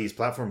thing about these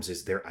platforms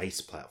is they're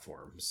ice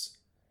platforms.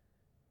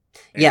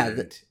 Yeah,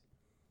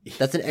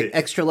 that's an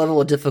extra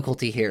level of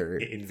difficulty here.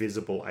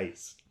 Invisible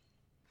ice.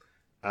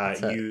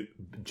 You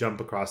jump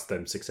across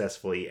them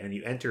successfully, and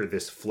you enter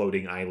this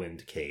floating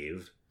island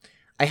cave.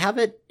 I have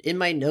it in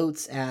my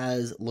notes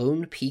as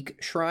Lone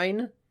Peak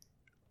Shrine.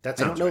 That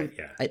sounds right,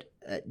 yeah.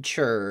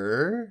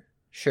 Sure.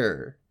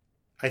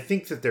 I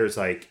think that there's,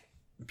 like,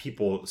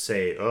 people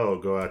say, oh,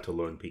 go out to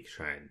Lone Peak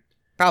Shrine.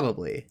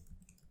 Probably.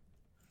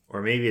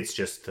 Or maybe it's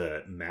just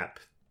the map,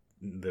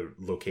 the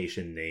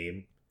location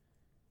name.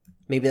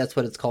 Maybe that's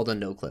what it's called on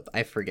NoClip.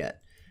 I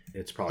forget.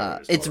 It's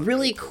probably it's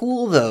really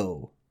cool,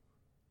 though.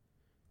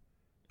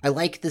 I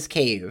like this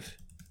cave.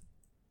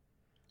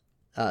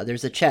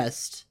 There's a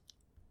chest.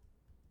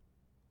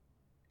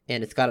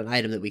 And it's got an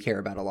item that we care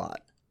about a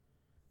lot.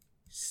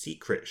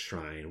 Secret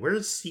Shrine.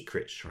 Where's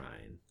Secret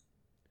Shrine?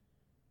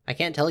 I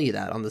can't tell you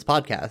that on this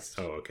podcast.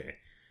 Oh, okay.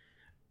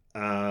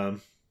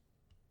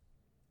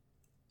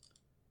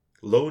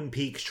 Lone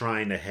Peak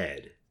Shrine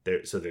ahead.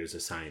 So there's a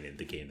sign in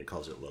the game that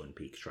calls it Lone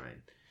Peak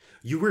Shrine.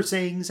 You were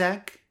saying,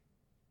 Zach?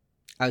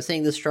 I was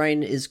saying this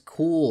shrine is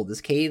cool.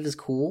 This cave is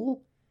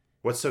cool.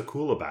 What's so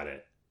cool about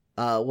it?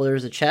 Well,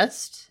 there's a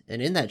chest,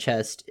 and in that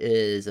chest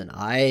is an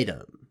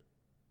item.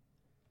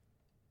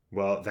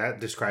 Well, that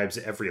describes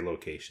every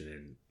location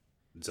in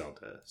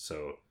Zelda,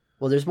 so...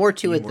 Well, there's more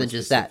to it than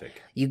just that.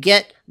 You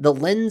get the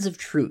Lens of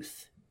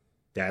Truth.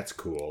 That's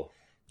cool.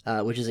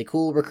 Which is a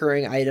cool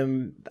recurring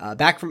item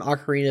back from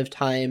Ocarina of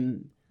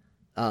Time.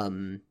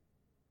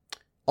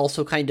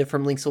 Also kind of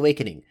from Link's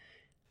Awakening.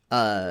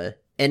 And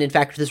in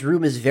fact, this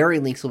room is very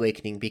Link's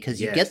Awakening because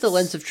you get the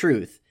Lens of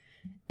Truth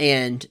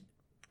and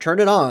turn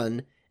it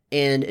on,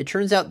 and it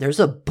turns out there's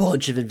a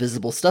bunch of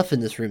invisible stuff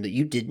in this room that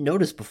you didn't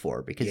notice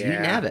before because you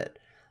didn't have it.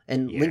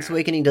 And Link's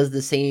Awakening does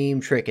the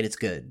same trick, and it's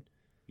good.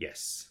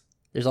 Yes.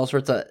 There's all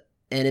sorts of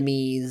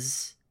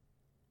enemies.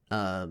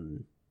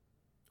 There's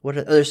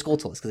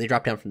Skulltulas, because they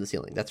drop down from the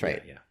ceiling. That's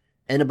right. Yeah.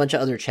 And a bunch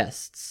of other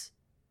chests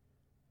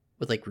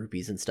with, like,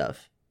 rupees and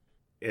stuff.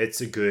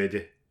 It's a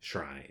good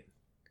shrine.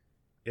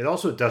 It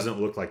also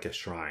doesn't look like a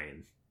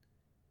shrine.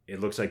 It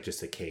looks like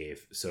just a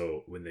cave.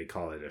 So when they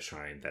call it a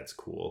shrine, that's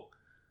cool.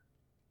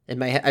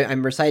 And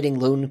I'm reciting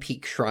Lone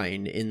Peak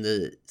Shrine in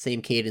the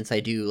same cadence I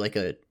do, like,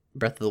 a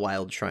Breath of the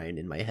Wild shrine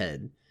in my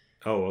head.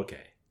 Oh,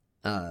 okay.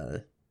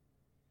 So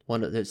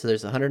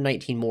there's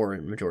 119 more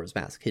in Majora's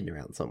Mask hidden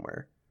around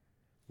somewhere.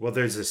 Well,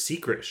 there's a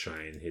secret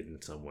shrine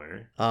hidden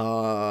somewhere.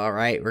 All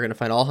right, we're gonna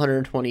find all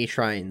 120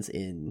 shrines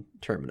in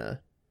Termina.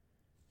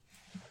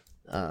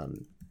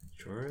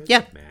 Majora's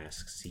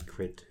Mask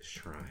secret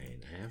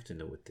shrine. I have to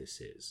know what this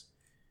is.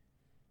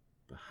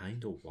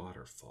 Behind a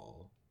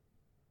waterfall.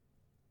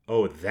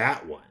 Oh,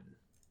 that one.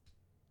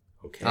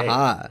 Okay.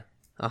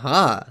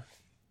 Aha.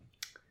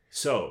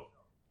 So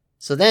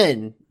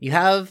then you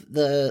have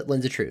the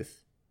Lens of Truth.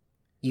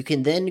 You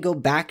can then go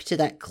back to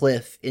that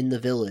cliff in the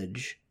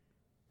village,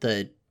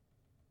 the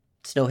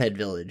Snowhead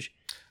Village.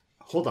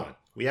 Hold on.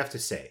 We have to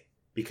say,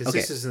 because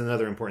this is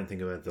another important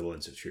thing about the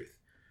Lens of Truth.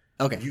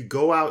 Okay. You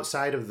go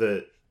outside of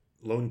the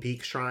Lone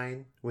Peak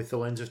Shrine with the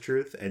Lens of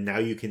Truth, and now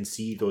you can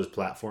see those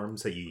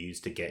platforms that you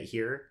used to get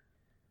here.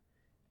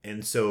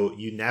 And so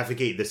you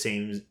navigate the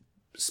same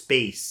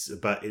space,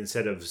 but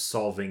instead of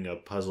solving a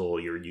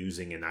puzzle, you're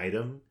using an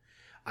item.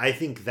 I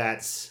think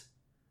that's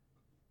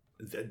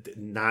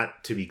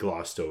not to be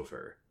glossed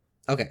over.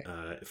 Okay.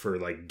 For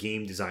like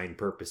game design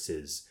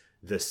purposes,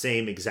 the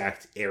same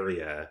exact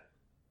area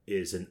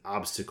is an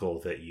obstacle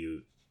that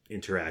you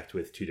interact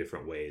with two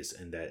different ways,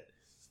 and that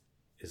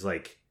is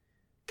like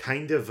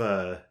kind of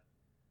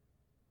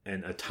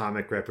an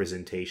atomic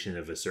representation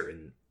of a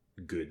certain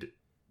good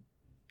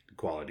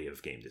quality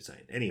of game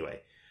design.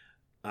 Anyway,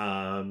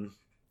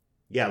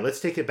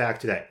 let's take it back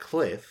to that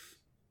cliff.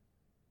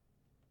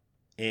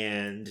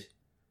 And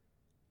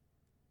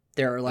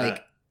there are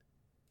like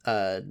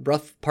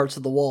rough parts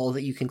of the wall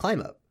that you can climb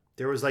up.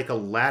 There was like a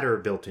ladder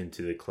built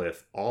into the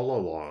cliff all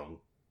along,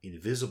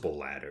 invisible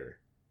ladder,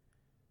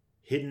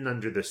 hidden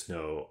under the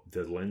snow.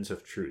 The Lens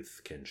of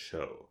Truth can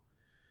show,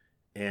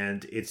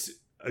 and it's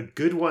a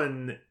good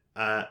one.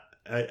 An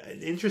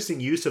interesting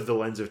use of the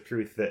Lens of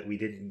Truth that we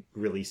didn't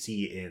really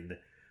see in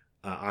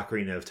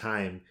Ocarina of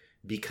Time,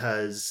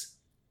 because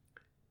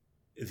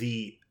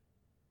the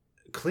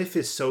cliff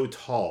is so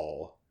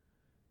tall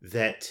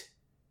that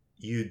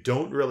you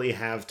don't really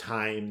have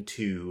time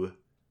to,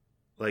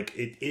 like,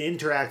 it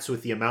interacts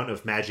with the amount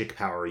of magic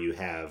power you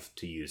have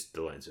to use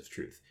the Lens of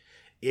Truth.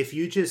 If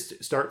you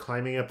just start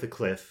climbing up the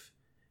cliff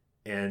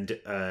and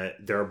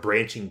there are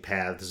branching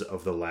paths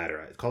of the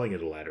ladder, calling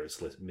it a ladder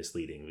is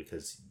misleading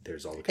because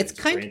there's all the kinds of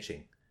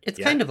branching. It's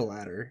kind of a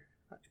ladder.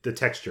 The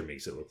texture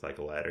makes it look like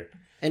a ladder.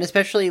 And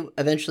especially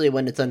eventually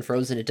when it's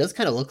unfrozen, it does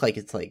kind of look like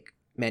it's like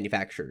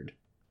manufactured.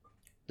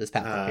 This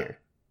path up here.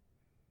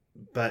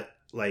 But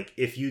like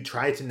if you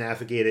try to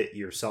navigate it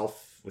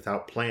yourself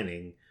without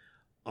planning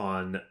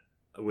on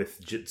with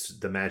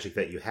the magic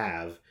that you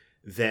have,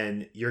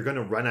 then you're going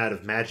to run out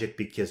of magic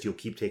because you'll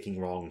keep taking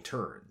wrong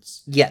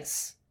turns.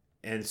 Yes.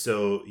 And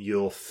so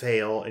you'll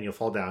fail and you'll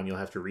fall down. You'll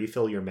have to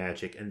refill your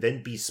magic and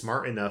then be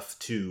smart enough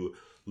to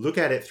look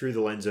at it through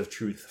the lens of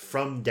truth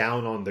from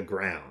down on the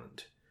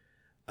ground.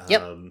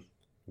 Yep.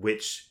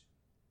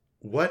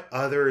 What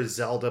other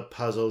Zelda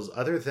puzzles,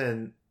 other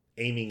than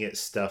aiming at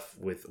stuff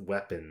with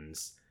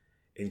weapons,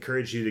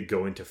 encourage you to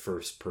go into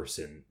first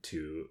person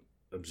to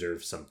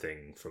observe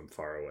something from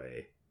far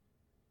away?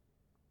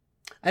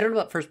 I don't know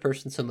about first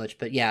person so much,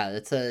 but yeah,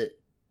 it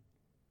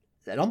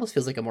almost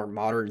feels like a more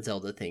modern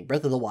Zelda thing.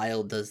 Breath of the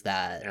Wild does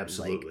that.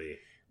 Absolutely.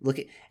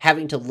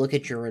 Having to look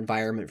at your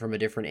environment from a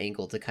different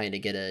angle to kind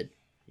of get a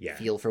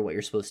feel for what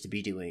you're supposed to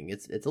be doing.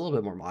 It's a little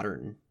bit more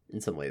modern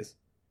in some ways.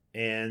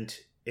 And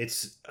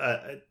it's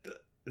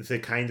the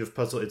kind of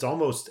puzzle, it's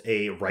almost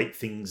a write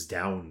things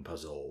down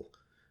puzzle.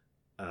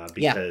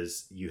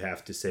 Because you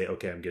have to say,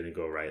 okay, I'm going to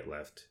go right,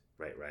 left,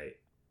 right,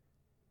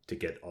 to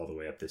get all the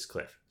way up this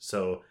cliff.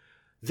 So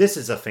this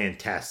is a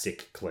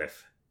fantastic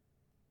cliff.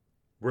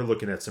 We're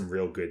looking at some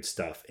real good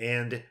stuff.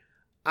 And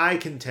I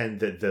contend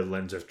that the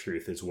Lens of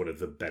Truth is one of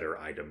the better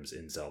items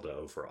in Zelda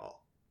overall.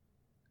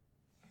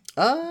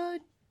 I'd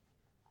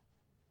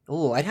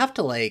have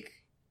to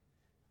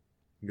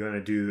You going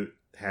to do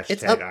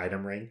hashtag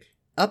item rank?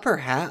 Upper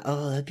half?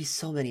 Oh, that'd be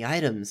so many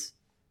items.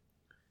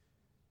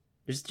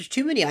 There's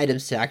too many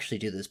items to actually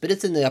do this, but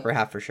it's in the upper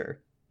half for sure.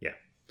 Yeah.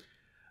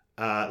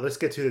 Let's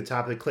get to the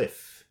top of the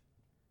cliff.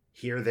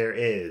 Here there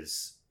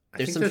is.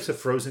 There's a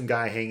frozen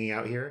guy hanging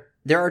out here.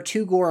 There are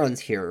 2 Gorons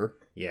here.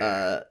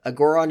 Yeah. A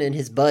Goron and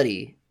his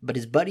buddy, but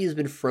his buddy has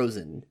been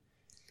frozen.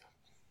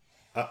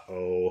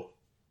 Uh-oh.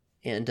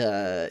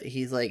 And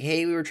he's like,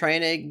 hey, we were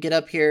trying to get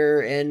up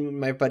here and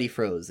my buddy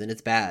froze and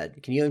it's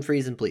bad. Can you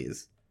unfreeze him,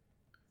 please?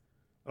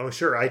 Oh,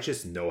 sure. I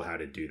just know how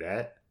to do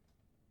that.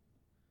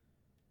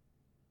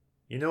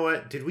 You know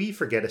what? Did we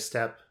forget a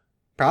step?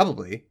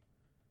 Probably.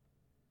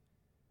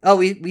 Oh,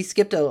 we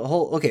skipped a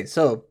whole... Okay,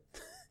 so...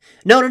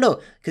 No.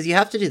 Because you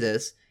have to do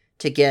this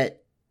to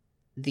get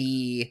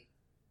the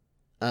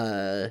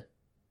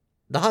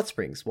hot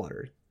springs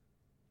water.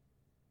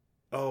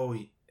 Oh,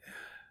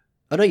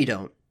 no, you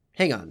don't.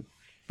 Hang on.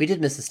 We did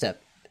miss a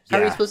step. How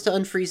are we supposed to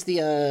unfreeze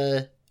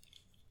the...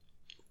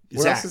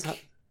 Where else is hot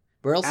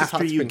after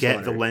springs you get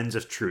water? the Lens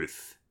of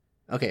Truth.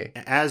 Okay.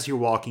 As you're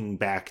walking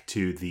back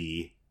to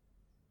the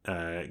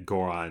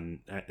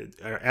Goron,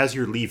 as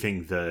you're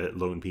leaving the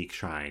Lone Peak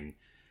Shrine,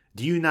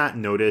 do you not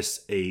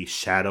notice a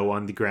shadow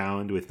on the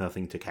ground with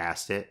nothing to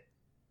cast it?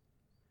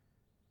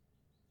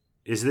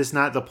 Is this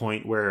not the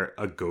point where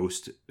a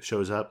ghost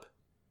shows up?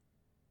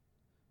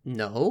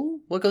 No?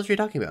 What ghost are you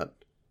talking about?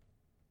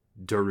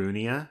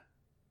 Darunia?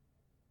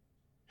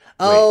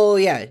 Oh,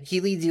 wait. Yeah.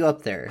 He leads you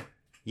up there.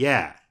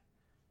 Yeah.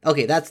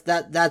 Okay, that's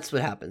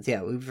what happens.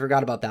 Yeah, we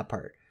forgot about that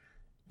part.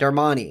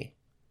 Darmani.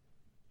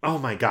 Oh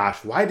my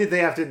gosh, why did they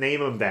have to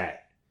name him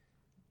that?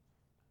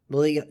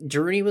 Well,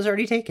 Daruni was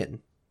already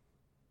taken.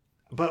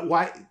 But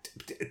why...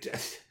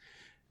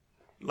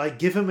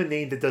 give him a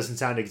name that doesn't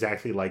sound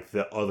exactly like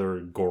the other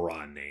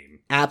Goron name.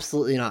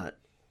 Absolutely not.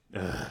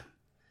 Ugh.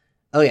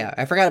 Oh yeah,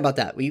 I forgot about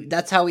that.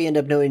 That's how we end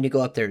up knowing to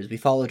go up there, is we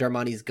follow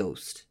Darmani's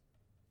ghost.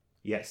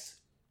 Yes.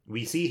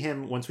 We see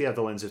him once we have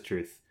the Lens of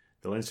Truth.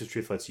 The Lens of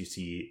Truth lets you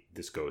see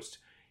this ghost.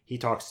 He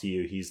talks to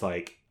you. He's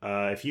like,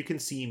 if you can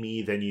see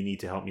me, then you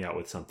need to help me out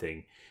with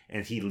something.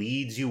 And he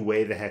leads you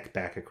way the heck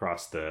back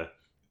across the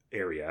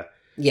area.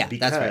 Yeah,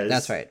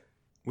 that's right.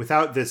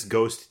 Without this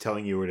ghost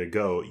telling you where to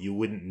go, you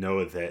wouldn't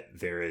know that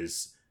there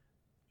is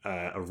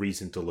a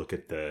reason to look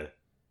at the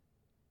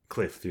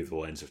cliff through the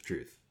Lens of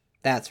Truth.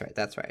 That's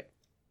right.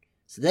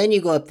 So then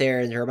you go up there,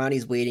 and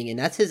Darmani's waiting, and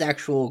that's his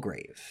actual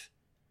grave.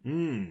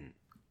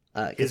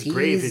 His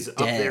grave is dead.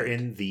 Up there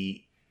in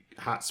the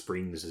hot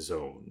springs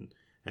zone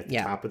at the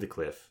top of the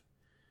cliff.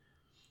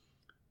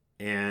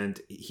 And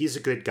he's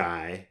a good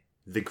guy.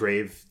 The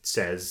grave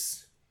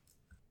says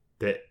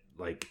that,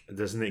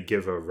 doesn't it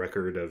give a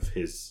record of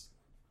his...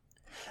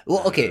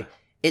 Well, okay.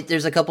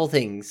 There's a couple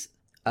things.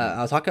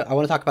 I want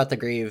to talk about the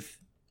grave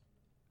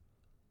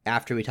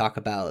after we talk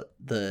about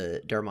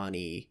the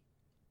Darmani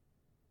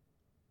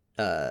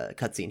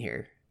cutscene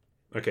here.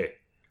 Okay.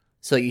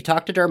 So you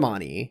talk to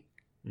Darmani.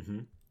 Mm-hmm.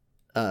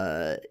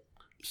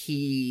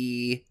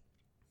 He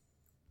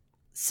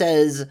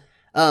says,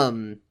 I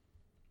don't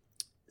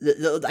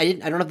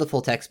have the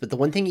full text, but the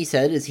one thing he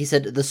said is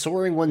the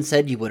soaring one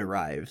said you would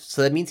arrive.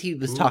 So that means he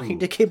was talking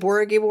to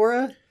Kaepora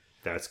Gaebora.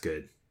 That's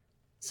good.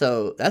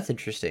 So that's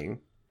interesting.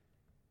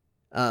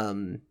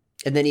 And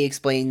then he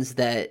explains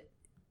that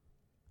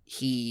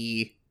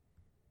he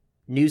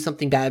knew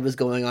something bad was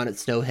going on at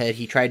Snowhead.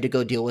 He tried to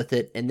go deal with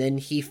it, and then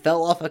he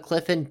fell off a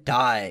cliff and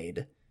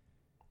died.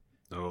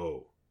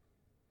 Oh.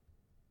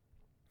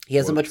 He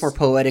has a much more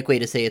poetic way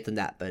to say it than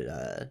that,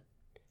 but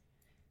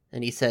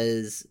and he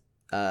says,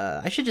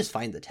 I should just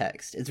find the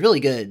text. It's really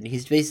good.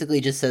 He's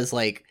basically just says,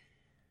 I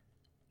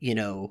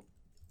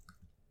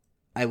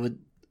would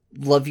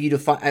love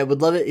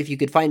it if you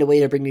could find a way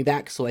to bring me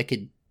back so I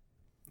could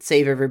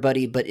save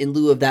everybody, but in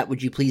lieu of that,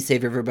 would you please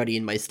save everybody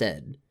in my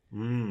stead?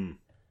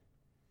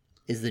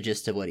 Is the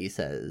gist of what he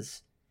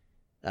says.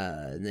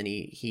 And then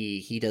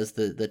he does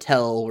the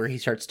tell where he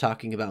starts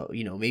talking about,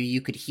 maybe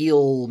you could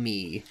heal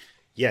me.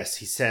 Yes,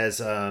 he says,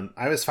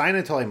 I was fine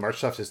until I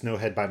marched off to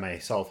Snowhead by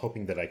myself,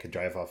 hoping that I could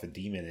drive off a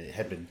demon, and it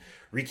had been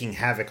wreaking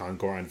havoc on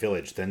Goron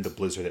Village. Then the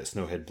blizzard at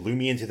Snowhead blew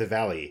me into the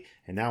valley,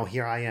 and now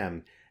here I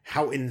am.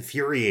 How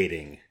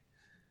infuriating.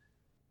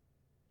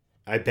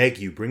 I beg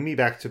you, bring me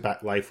back to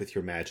life with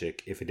your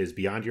magic. If it is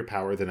beyond your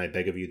power, then I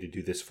beg of you to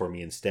do this for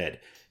me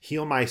instead.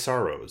 Heal my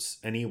sorrows.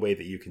 Any way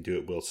that you can do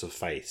it will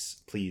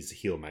suffice. Please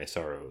heal my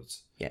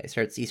sorrows. Yeah,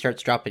 he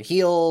starts dropping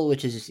heal,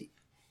 which is...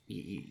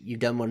 You've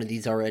done one of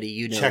these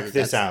already. Check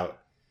this out.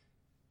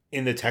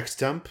 In the text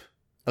dump.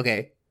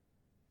 Okay.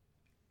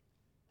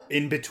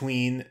 In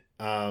between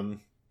that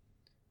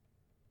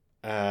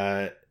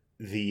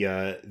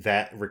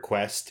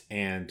request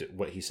and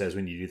what he says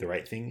when you do the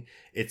right thing,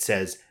 it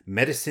says,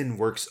 medicine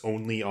works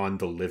only on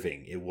the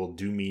living. It will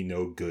do me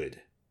no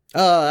good.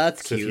 Oh,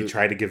 that's cute. So if you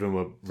try to give him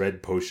a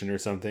red potion or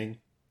something, it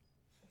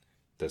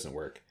doesn't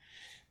work.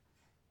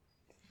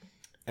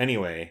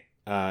 Anyway,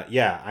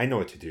 yeah, I know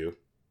what to do.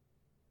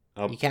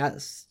 You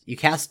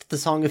cast the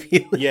Song of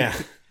Healing. Yeah.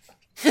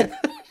 Cast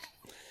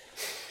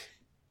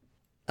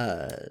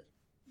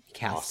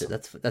awesome.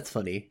 it. That's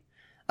funny.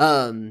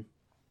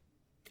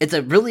 It's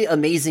a really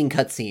amazing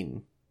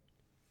cutscene.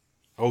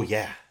 Oh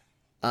yeah.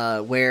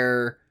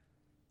 Where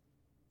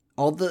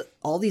all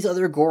these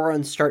other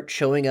Gorons start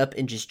showing up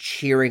and just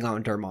cheering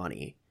on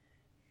Darmani.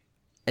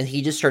 And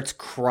he just starts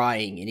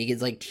crying, and he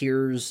gets like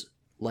tears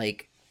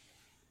like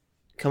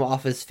come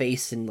off his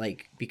face and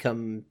like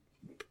become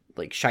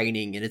like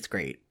shining, and it's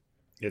great.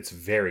 It's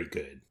very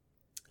good.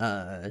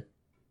 And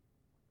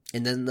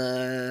then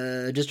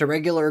just a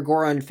regular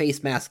Goron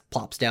face mask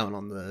plops down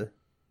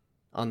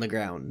on the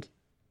ground.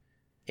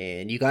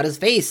 And you got his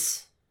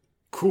face.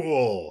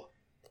 Cool.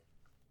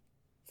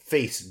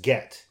 Face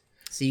get.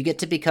 So you get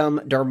to become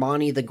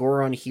Darmani the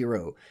Goron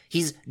hero.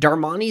 He's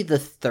Darmani the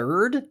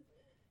Third,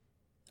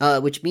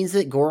 which means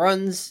that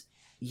Gorons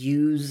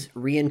use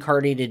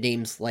reincarnated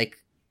names like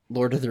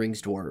Lord of the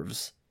Rings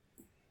dwarves.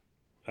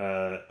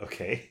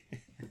 Okay.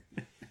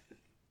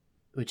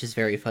 Which is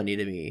very funny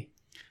to me.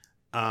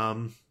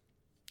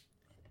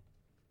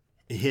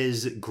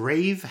 His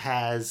grave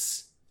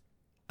has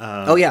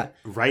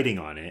writing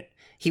on it.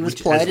 He was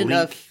polite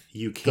enough.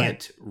 You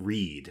can't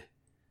read.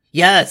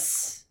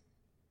 Yes.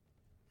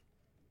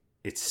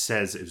 It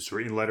says it's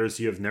written in letters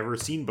you have never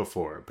seen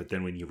before, but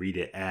then when you read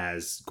it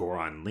as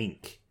Goron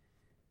Link,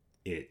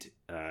 it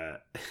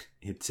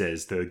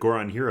says the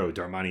Goron hero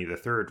Darmani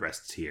III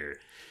rests here.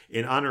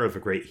 In honor of a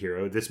great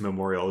hero, this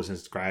memorial is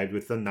inscribed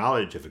with the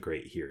knowledge of a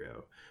great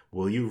hero.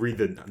 Will you read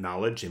the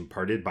knowledge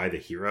imparted by the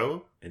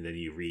hero? And then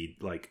you read,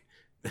 like,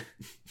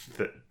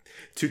 the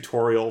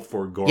tutorial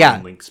for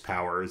Goron Link's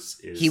powers.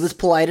 He was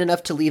polite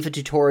enough to leave a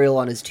tutorial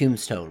on his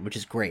tombstone, which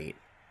is great.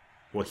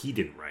 Well, he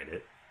didn't write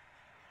it.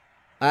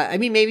 I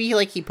mean, maybe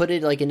he put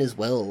it, like, in his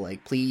will.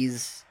 Like,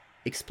 please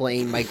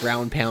explain my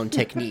ground pound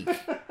technique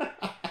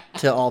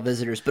to all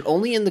visitors, but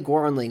only in the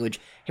Goron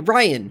language. Hey,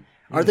 Brian,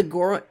 are the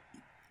Goron...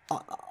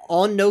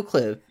 on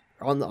NoClip,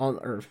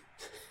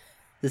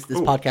 this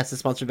podcast is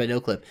sponsored by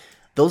NoClip.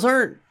 Those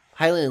aren't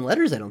Hylian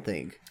letters, I don't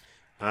think.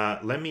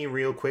 Let me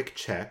real quick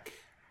check.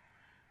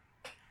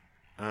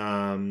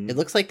 It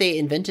looks like they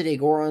invented a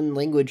Goron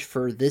language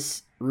for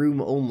this room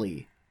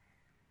only.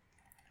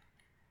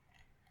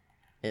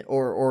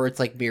 Or it's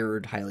like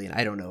mirrored Hylian.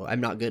 I don't know.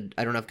 I'm not good.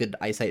 I don't have good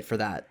eyesight for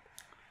that.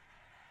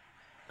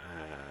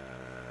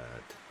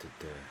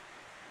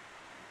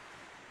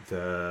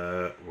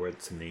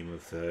 What's the name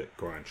of the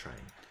Goron Shrine?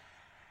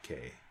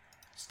 Okay.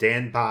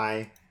 Stand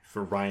by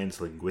for Ryan's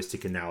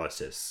linguistic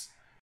analysis.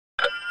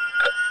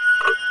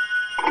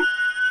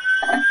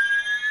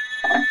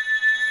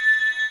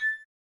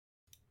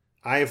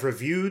 I have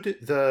reviewed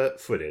the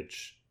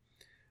footage,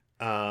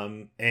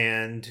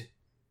 and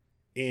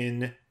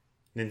in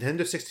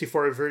Nintendo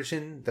 64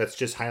 version, that's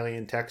just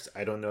Hylian text.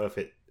 I don't know if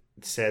it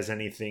says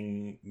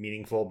anything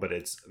meaningful, but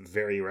it's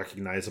very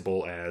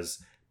recognizable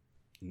as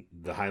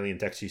the Hylian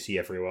text you see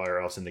everywhere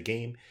else in the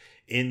game.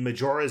 In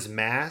Majora's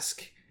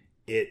Mask,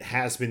 it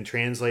has been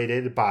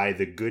translated by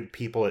the good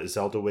people at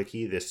Zelda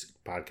Wiki. This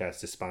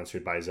podcast is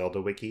sponsored by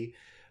Zelda Wiki.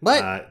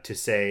 What? To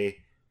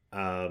say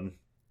that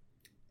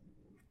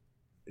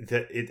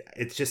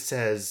it just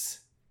says...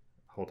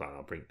 Hold on,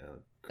 I'll bring...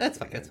 that's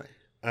fine, that's fine.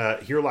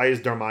 Here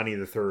lies Darmani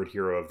the Third,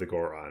 hero of the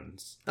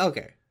Gorons.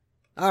 Okay.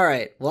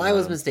 Alright, well, I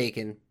was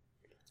mistaken.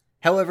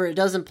 However, it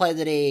does imply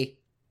that a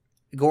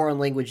Goron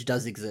language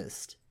does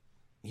exist.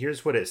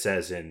 Here's what it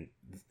says in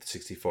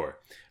 64.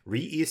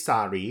 Ri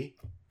sari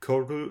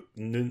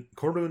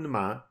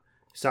korunma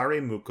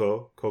sare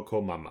muko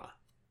koko mama.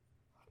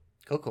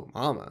 Koko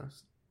mama?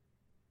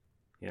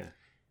 Yeah.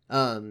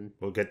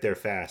 We'll get there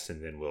fast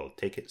and then we'll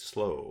take it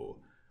slow.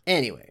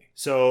 Anyway.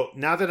 So,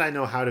 now that I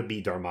know how to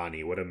be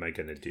Darmani, what am I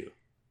going to do?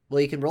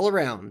 Well, you can roll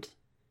around.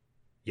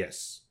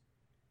 Yes.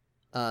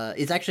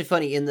 It's actually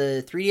funny. In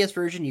the 3DS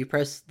version, you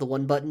press the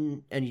one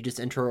button and you just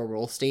enter a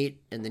roll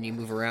state, and then you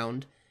move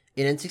around.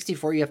 In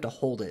N64, you have to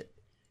hold it.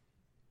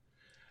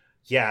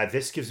 Yeah,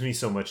 this gives me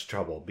so much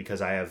trouble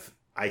because I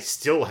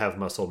still have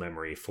muscle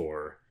memory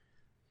for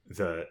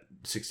the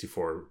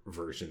 64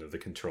 version of the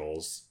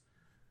controls.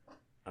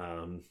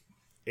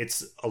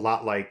 It's a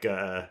lot like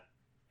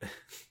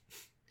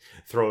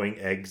throwing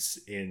eggs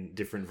in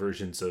different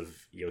versions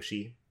of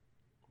Yoshi.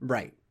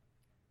 Right.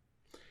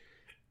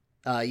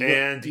 You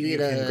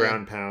can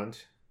ground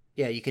pound.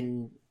 Yeah, you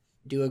can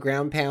do a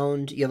ground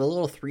pound. You have a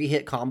little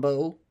 3-hit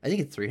combo. I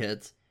think it's 3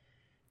 hits.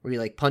 Where you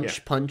like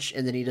punch,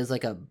 and then he does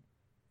like a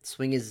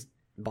swing his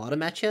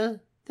bottom at you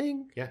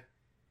thing. Yeah.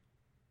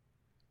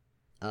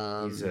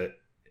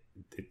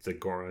 It's a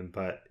Goron,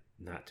 but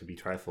not to be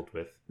trifled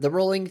with. The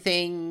rolling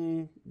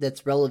thing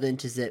that's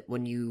relevant is that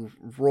when you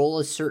roll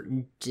a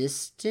certain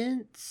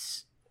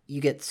distance,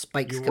 you get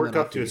spikes. You work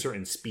up to a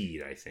certain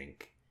speed, I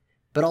think.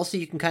 But also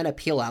you can kind of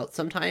peel out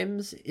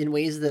sometimes in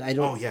ways that I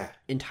don't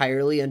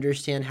entirely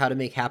understand how to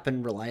make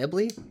happen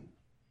reliably.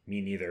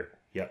 Me neither.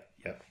 Yep.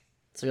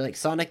 So you're like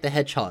Sonic the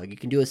Hedgehog. You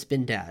can do a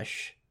spin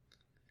dash.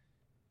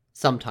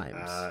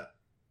 Sometimes.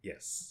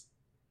 Yes.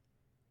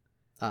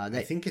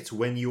 I think it's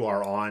when you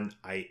are on...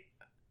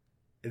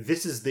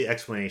 This is the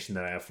explanation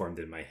that I have formed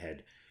in my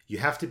head. You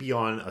have to be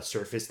on a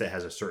surface that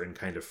has a certain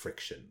kind of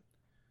friction.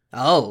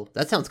 Oh,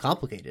 that sounds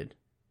complicated.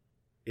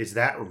 Is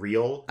that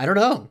real? I don't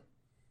know.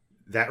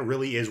 That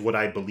really is what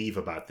I believe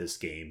about this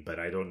game, but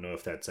I don't know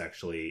if that's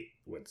actually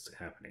what's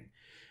happening.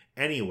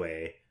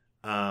 Anyway,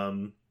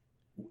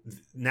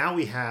 now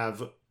we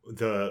have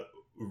the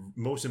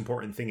most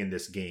important thing in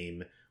this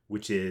game,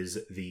 which is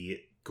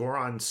the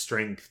Goron's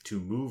strength to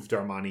move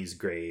Darmani's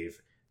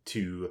grave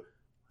to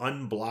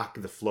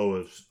unblock the flow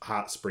of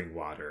hot spring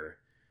water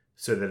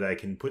so that I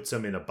can put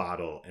some in a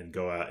bottle and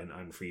go out and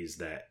unfreeze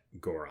that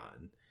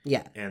Goron.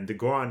 Yeah. And the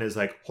Goron is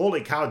like,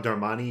 holy cow,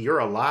 Darmani, you're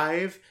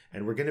alive.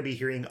 And we're going to be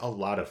hearing a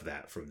lot of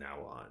that from now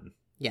on.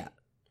 Yeah.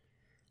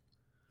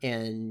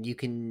 And you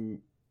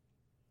can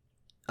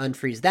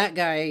unfreeze that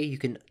guy. You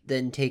can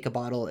then take a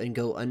bottle and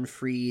go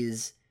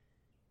unfreeze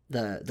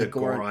the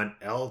Goron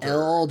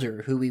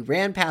Elder, who we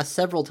ran past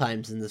several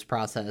times in this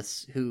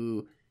process,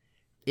 who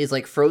is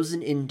like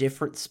frozen in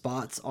different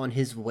spots on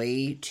his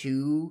way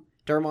to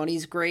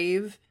Darmani's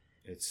grave.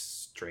 It's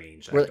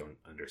strange. I don't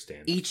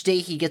understand. Each day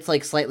he gets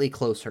like slightly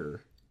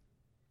closer.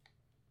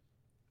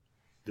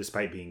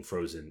 Despite being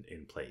frozen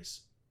in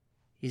place.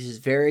 He's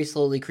just very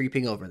slowly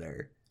creeping over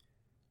there.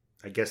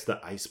 I guess the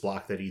ice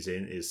block that he's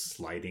in is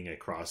sliding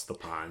across the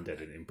pond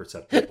at an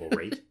imperceptible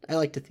rate. I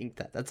like to think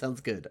that. That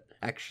sounds good,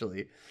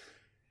 actually.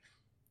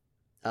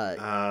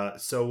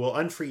 So we'll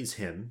unfreeze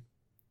him.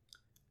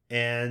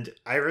 And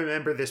I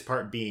remember this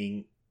part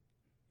being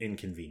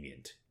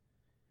inconvenient.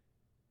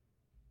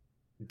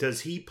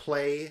 Does he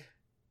play...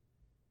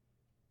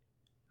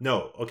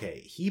 No,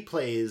 okay. He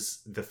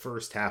plays the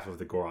first half of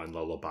the Goron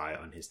Lullaby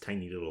on his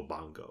tiny little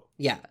bongo.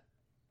 Yeah.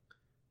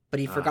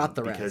 But he forgot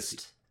the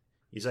rest.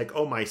 He's like,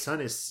 oh, my son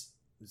is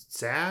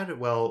sad?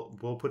 Well,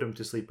 we'll put him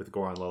to sleep with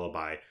Goron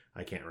Lullaby.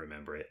 I can't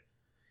remember it.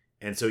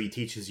 And so he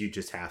teaches you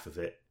just half of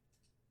it.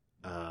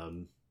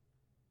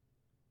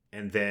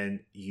 And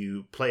then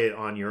you play it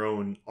on your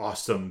own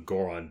awesome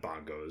Goron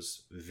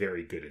bongos.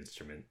 Very good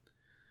instrument.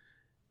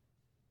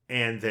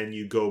 And then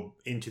you go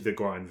into the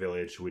Goron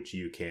Village, which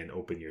you can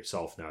open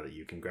yourself now that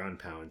you can ground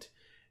pound.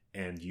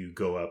 And you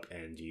go up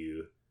and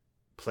you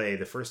play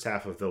the first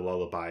half of the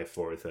lullaby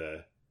for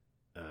the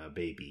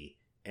baby.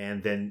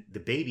 And then the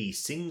baby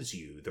sings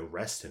you the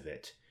rest of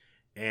it.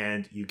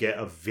 And you get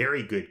a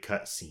very good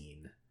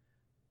cutscene.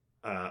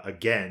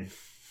 Again,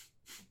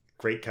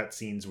 great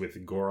cutscenes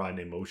with Goron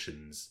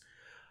emotions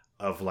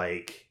of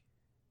like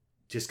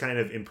just kind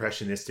of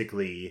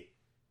impressionistically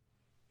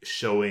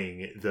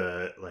showing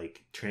the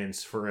like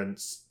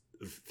transference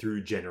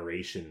through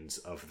generations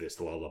of this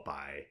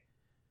lullaby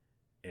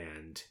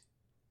and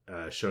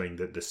showing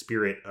that the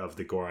spirit of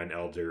the Goron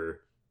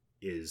Elder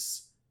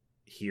is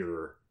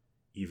here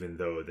even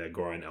though that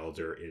Goron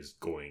Elder is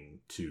going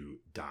to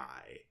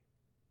die.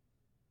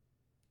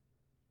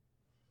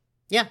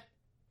 Yeah.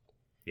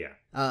 Yeah.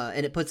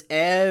 And it puts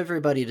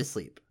everybody to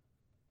sleep.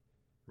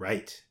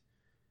 Right.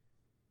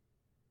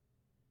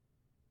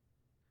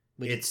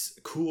 It's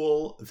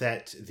cool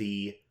that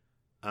the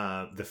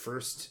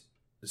first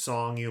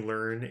song you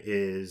learn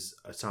is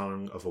a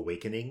song of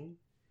awakening,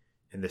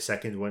 and the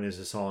second one is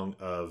a song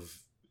of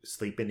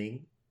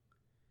sleepening.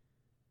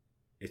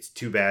 It's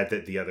too bad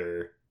that the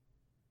other,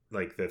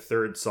 like the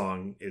third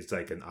song is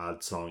like an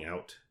odd song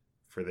out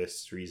for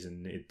this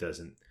reason. It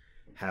doesn't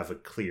have a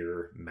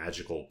clear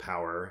magical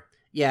power.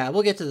 Yeah,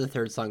 we'll get to the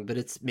third song, but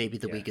it's maybe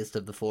the weakest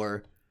of the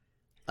four.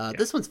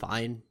 This one's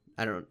fine.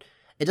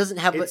 It doesn't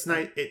have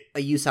a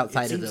use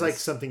outside of this. It seems like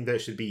something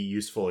that should be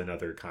useful in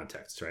other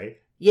contexts, right?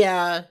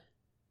 Yeah.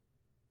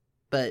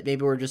 But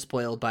maybe we're just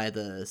spoiled by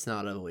the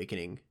Sonata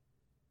Awakening.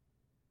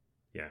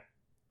 Yeah.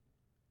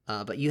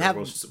 But you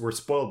we're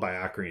spoiled by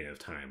Ocarina of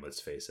Time,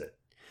 let's face it.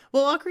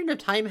 Well, Ocarina of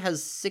Time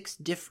has 6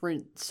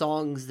 different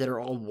songs that are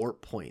all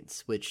warp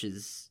points, which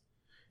is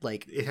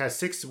like... It has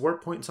 6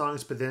 warp point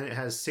songs, but then it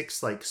has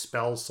 6 like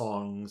spell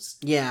songs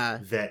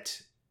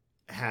that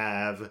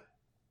have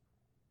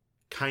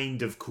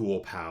kind of cool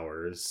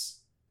powers.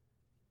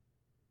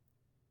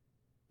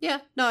 Yeah,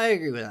 no, I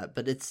agree with that,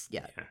 but it's...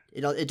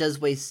 It does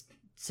waste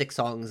 6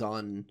 songs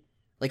on...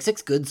 Like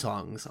 6 good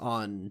songs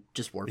on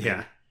just warping.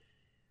 Yeah.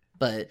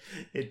 But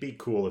it'd be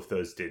cool if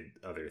those did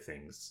other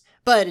things.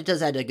 But it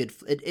does add a good...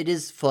 It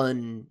is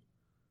fun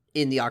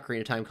in the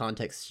Ocarina of Time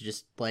context to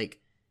just, like...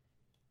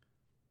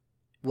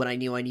 When I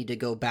knew I need to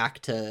go back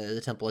to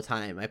the Temple of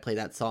Time, I play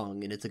that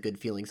song, and it's a good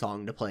feeling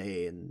song to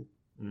play, and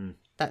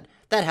that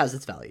has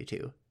its value,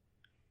 too.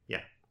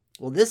 Yeah.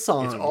 Well, this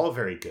song... It's all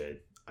very good.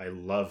 I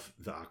love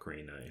the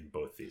Ocarina in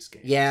both these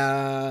games.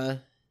 Yeah.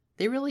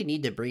 They really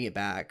need to bring it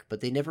back,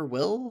 but they never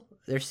will.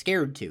 They're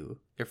scared to.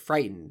 They're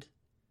frightened.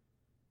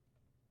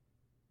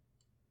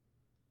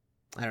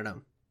 I don't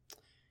know.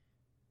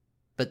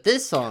 But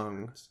this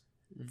song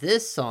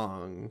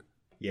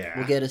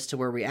will get us to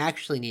where we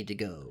actually need to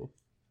go,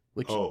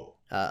 which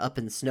up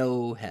in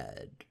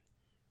Snowhead.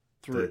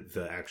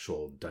 The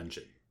actual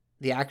dungeon.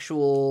 The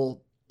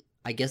actual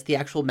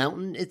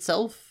mountain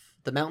itself?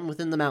 The mountain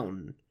within the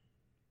mountain.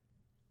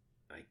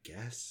 I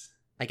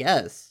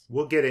guess.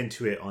 We'll get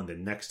into it on the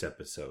next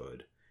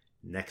episode.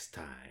 Next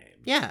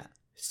time. Yeah.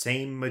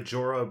 Same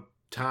Majora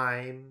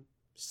time,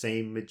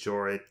 same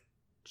Majora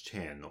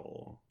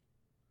channel.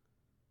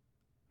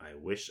 I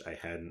wish I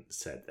hadn't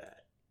said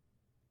that.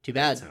 Too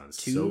bad. That sounds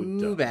Too so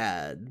dumb.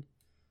 bad.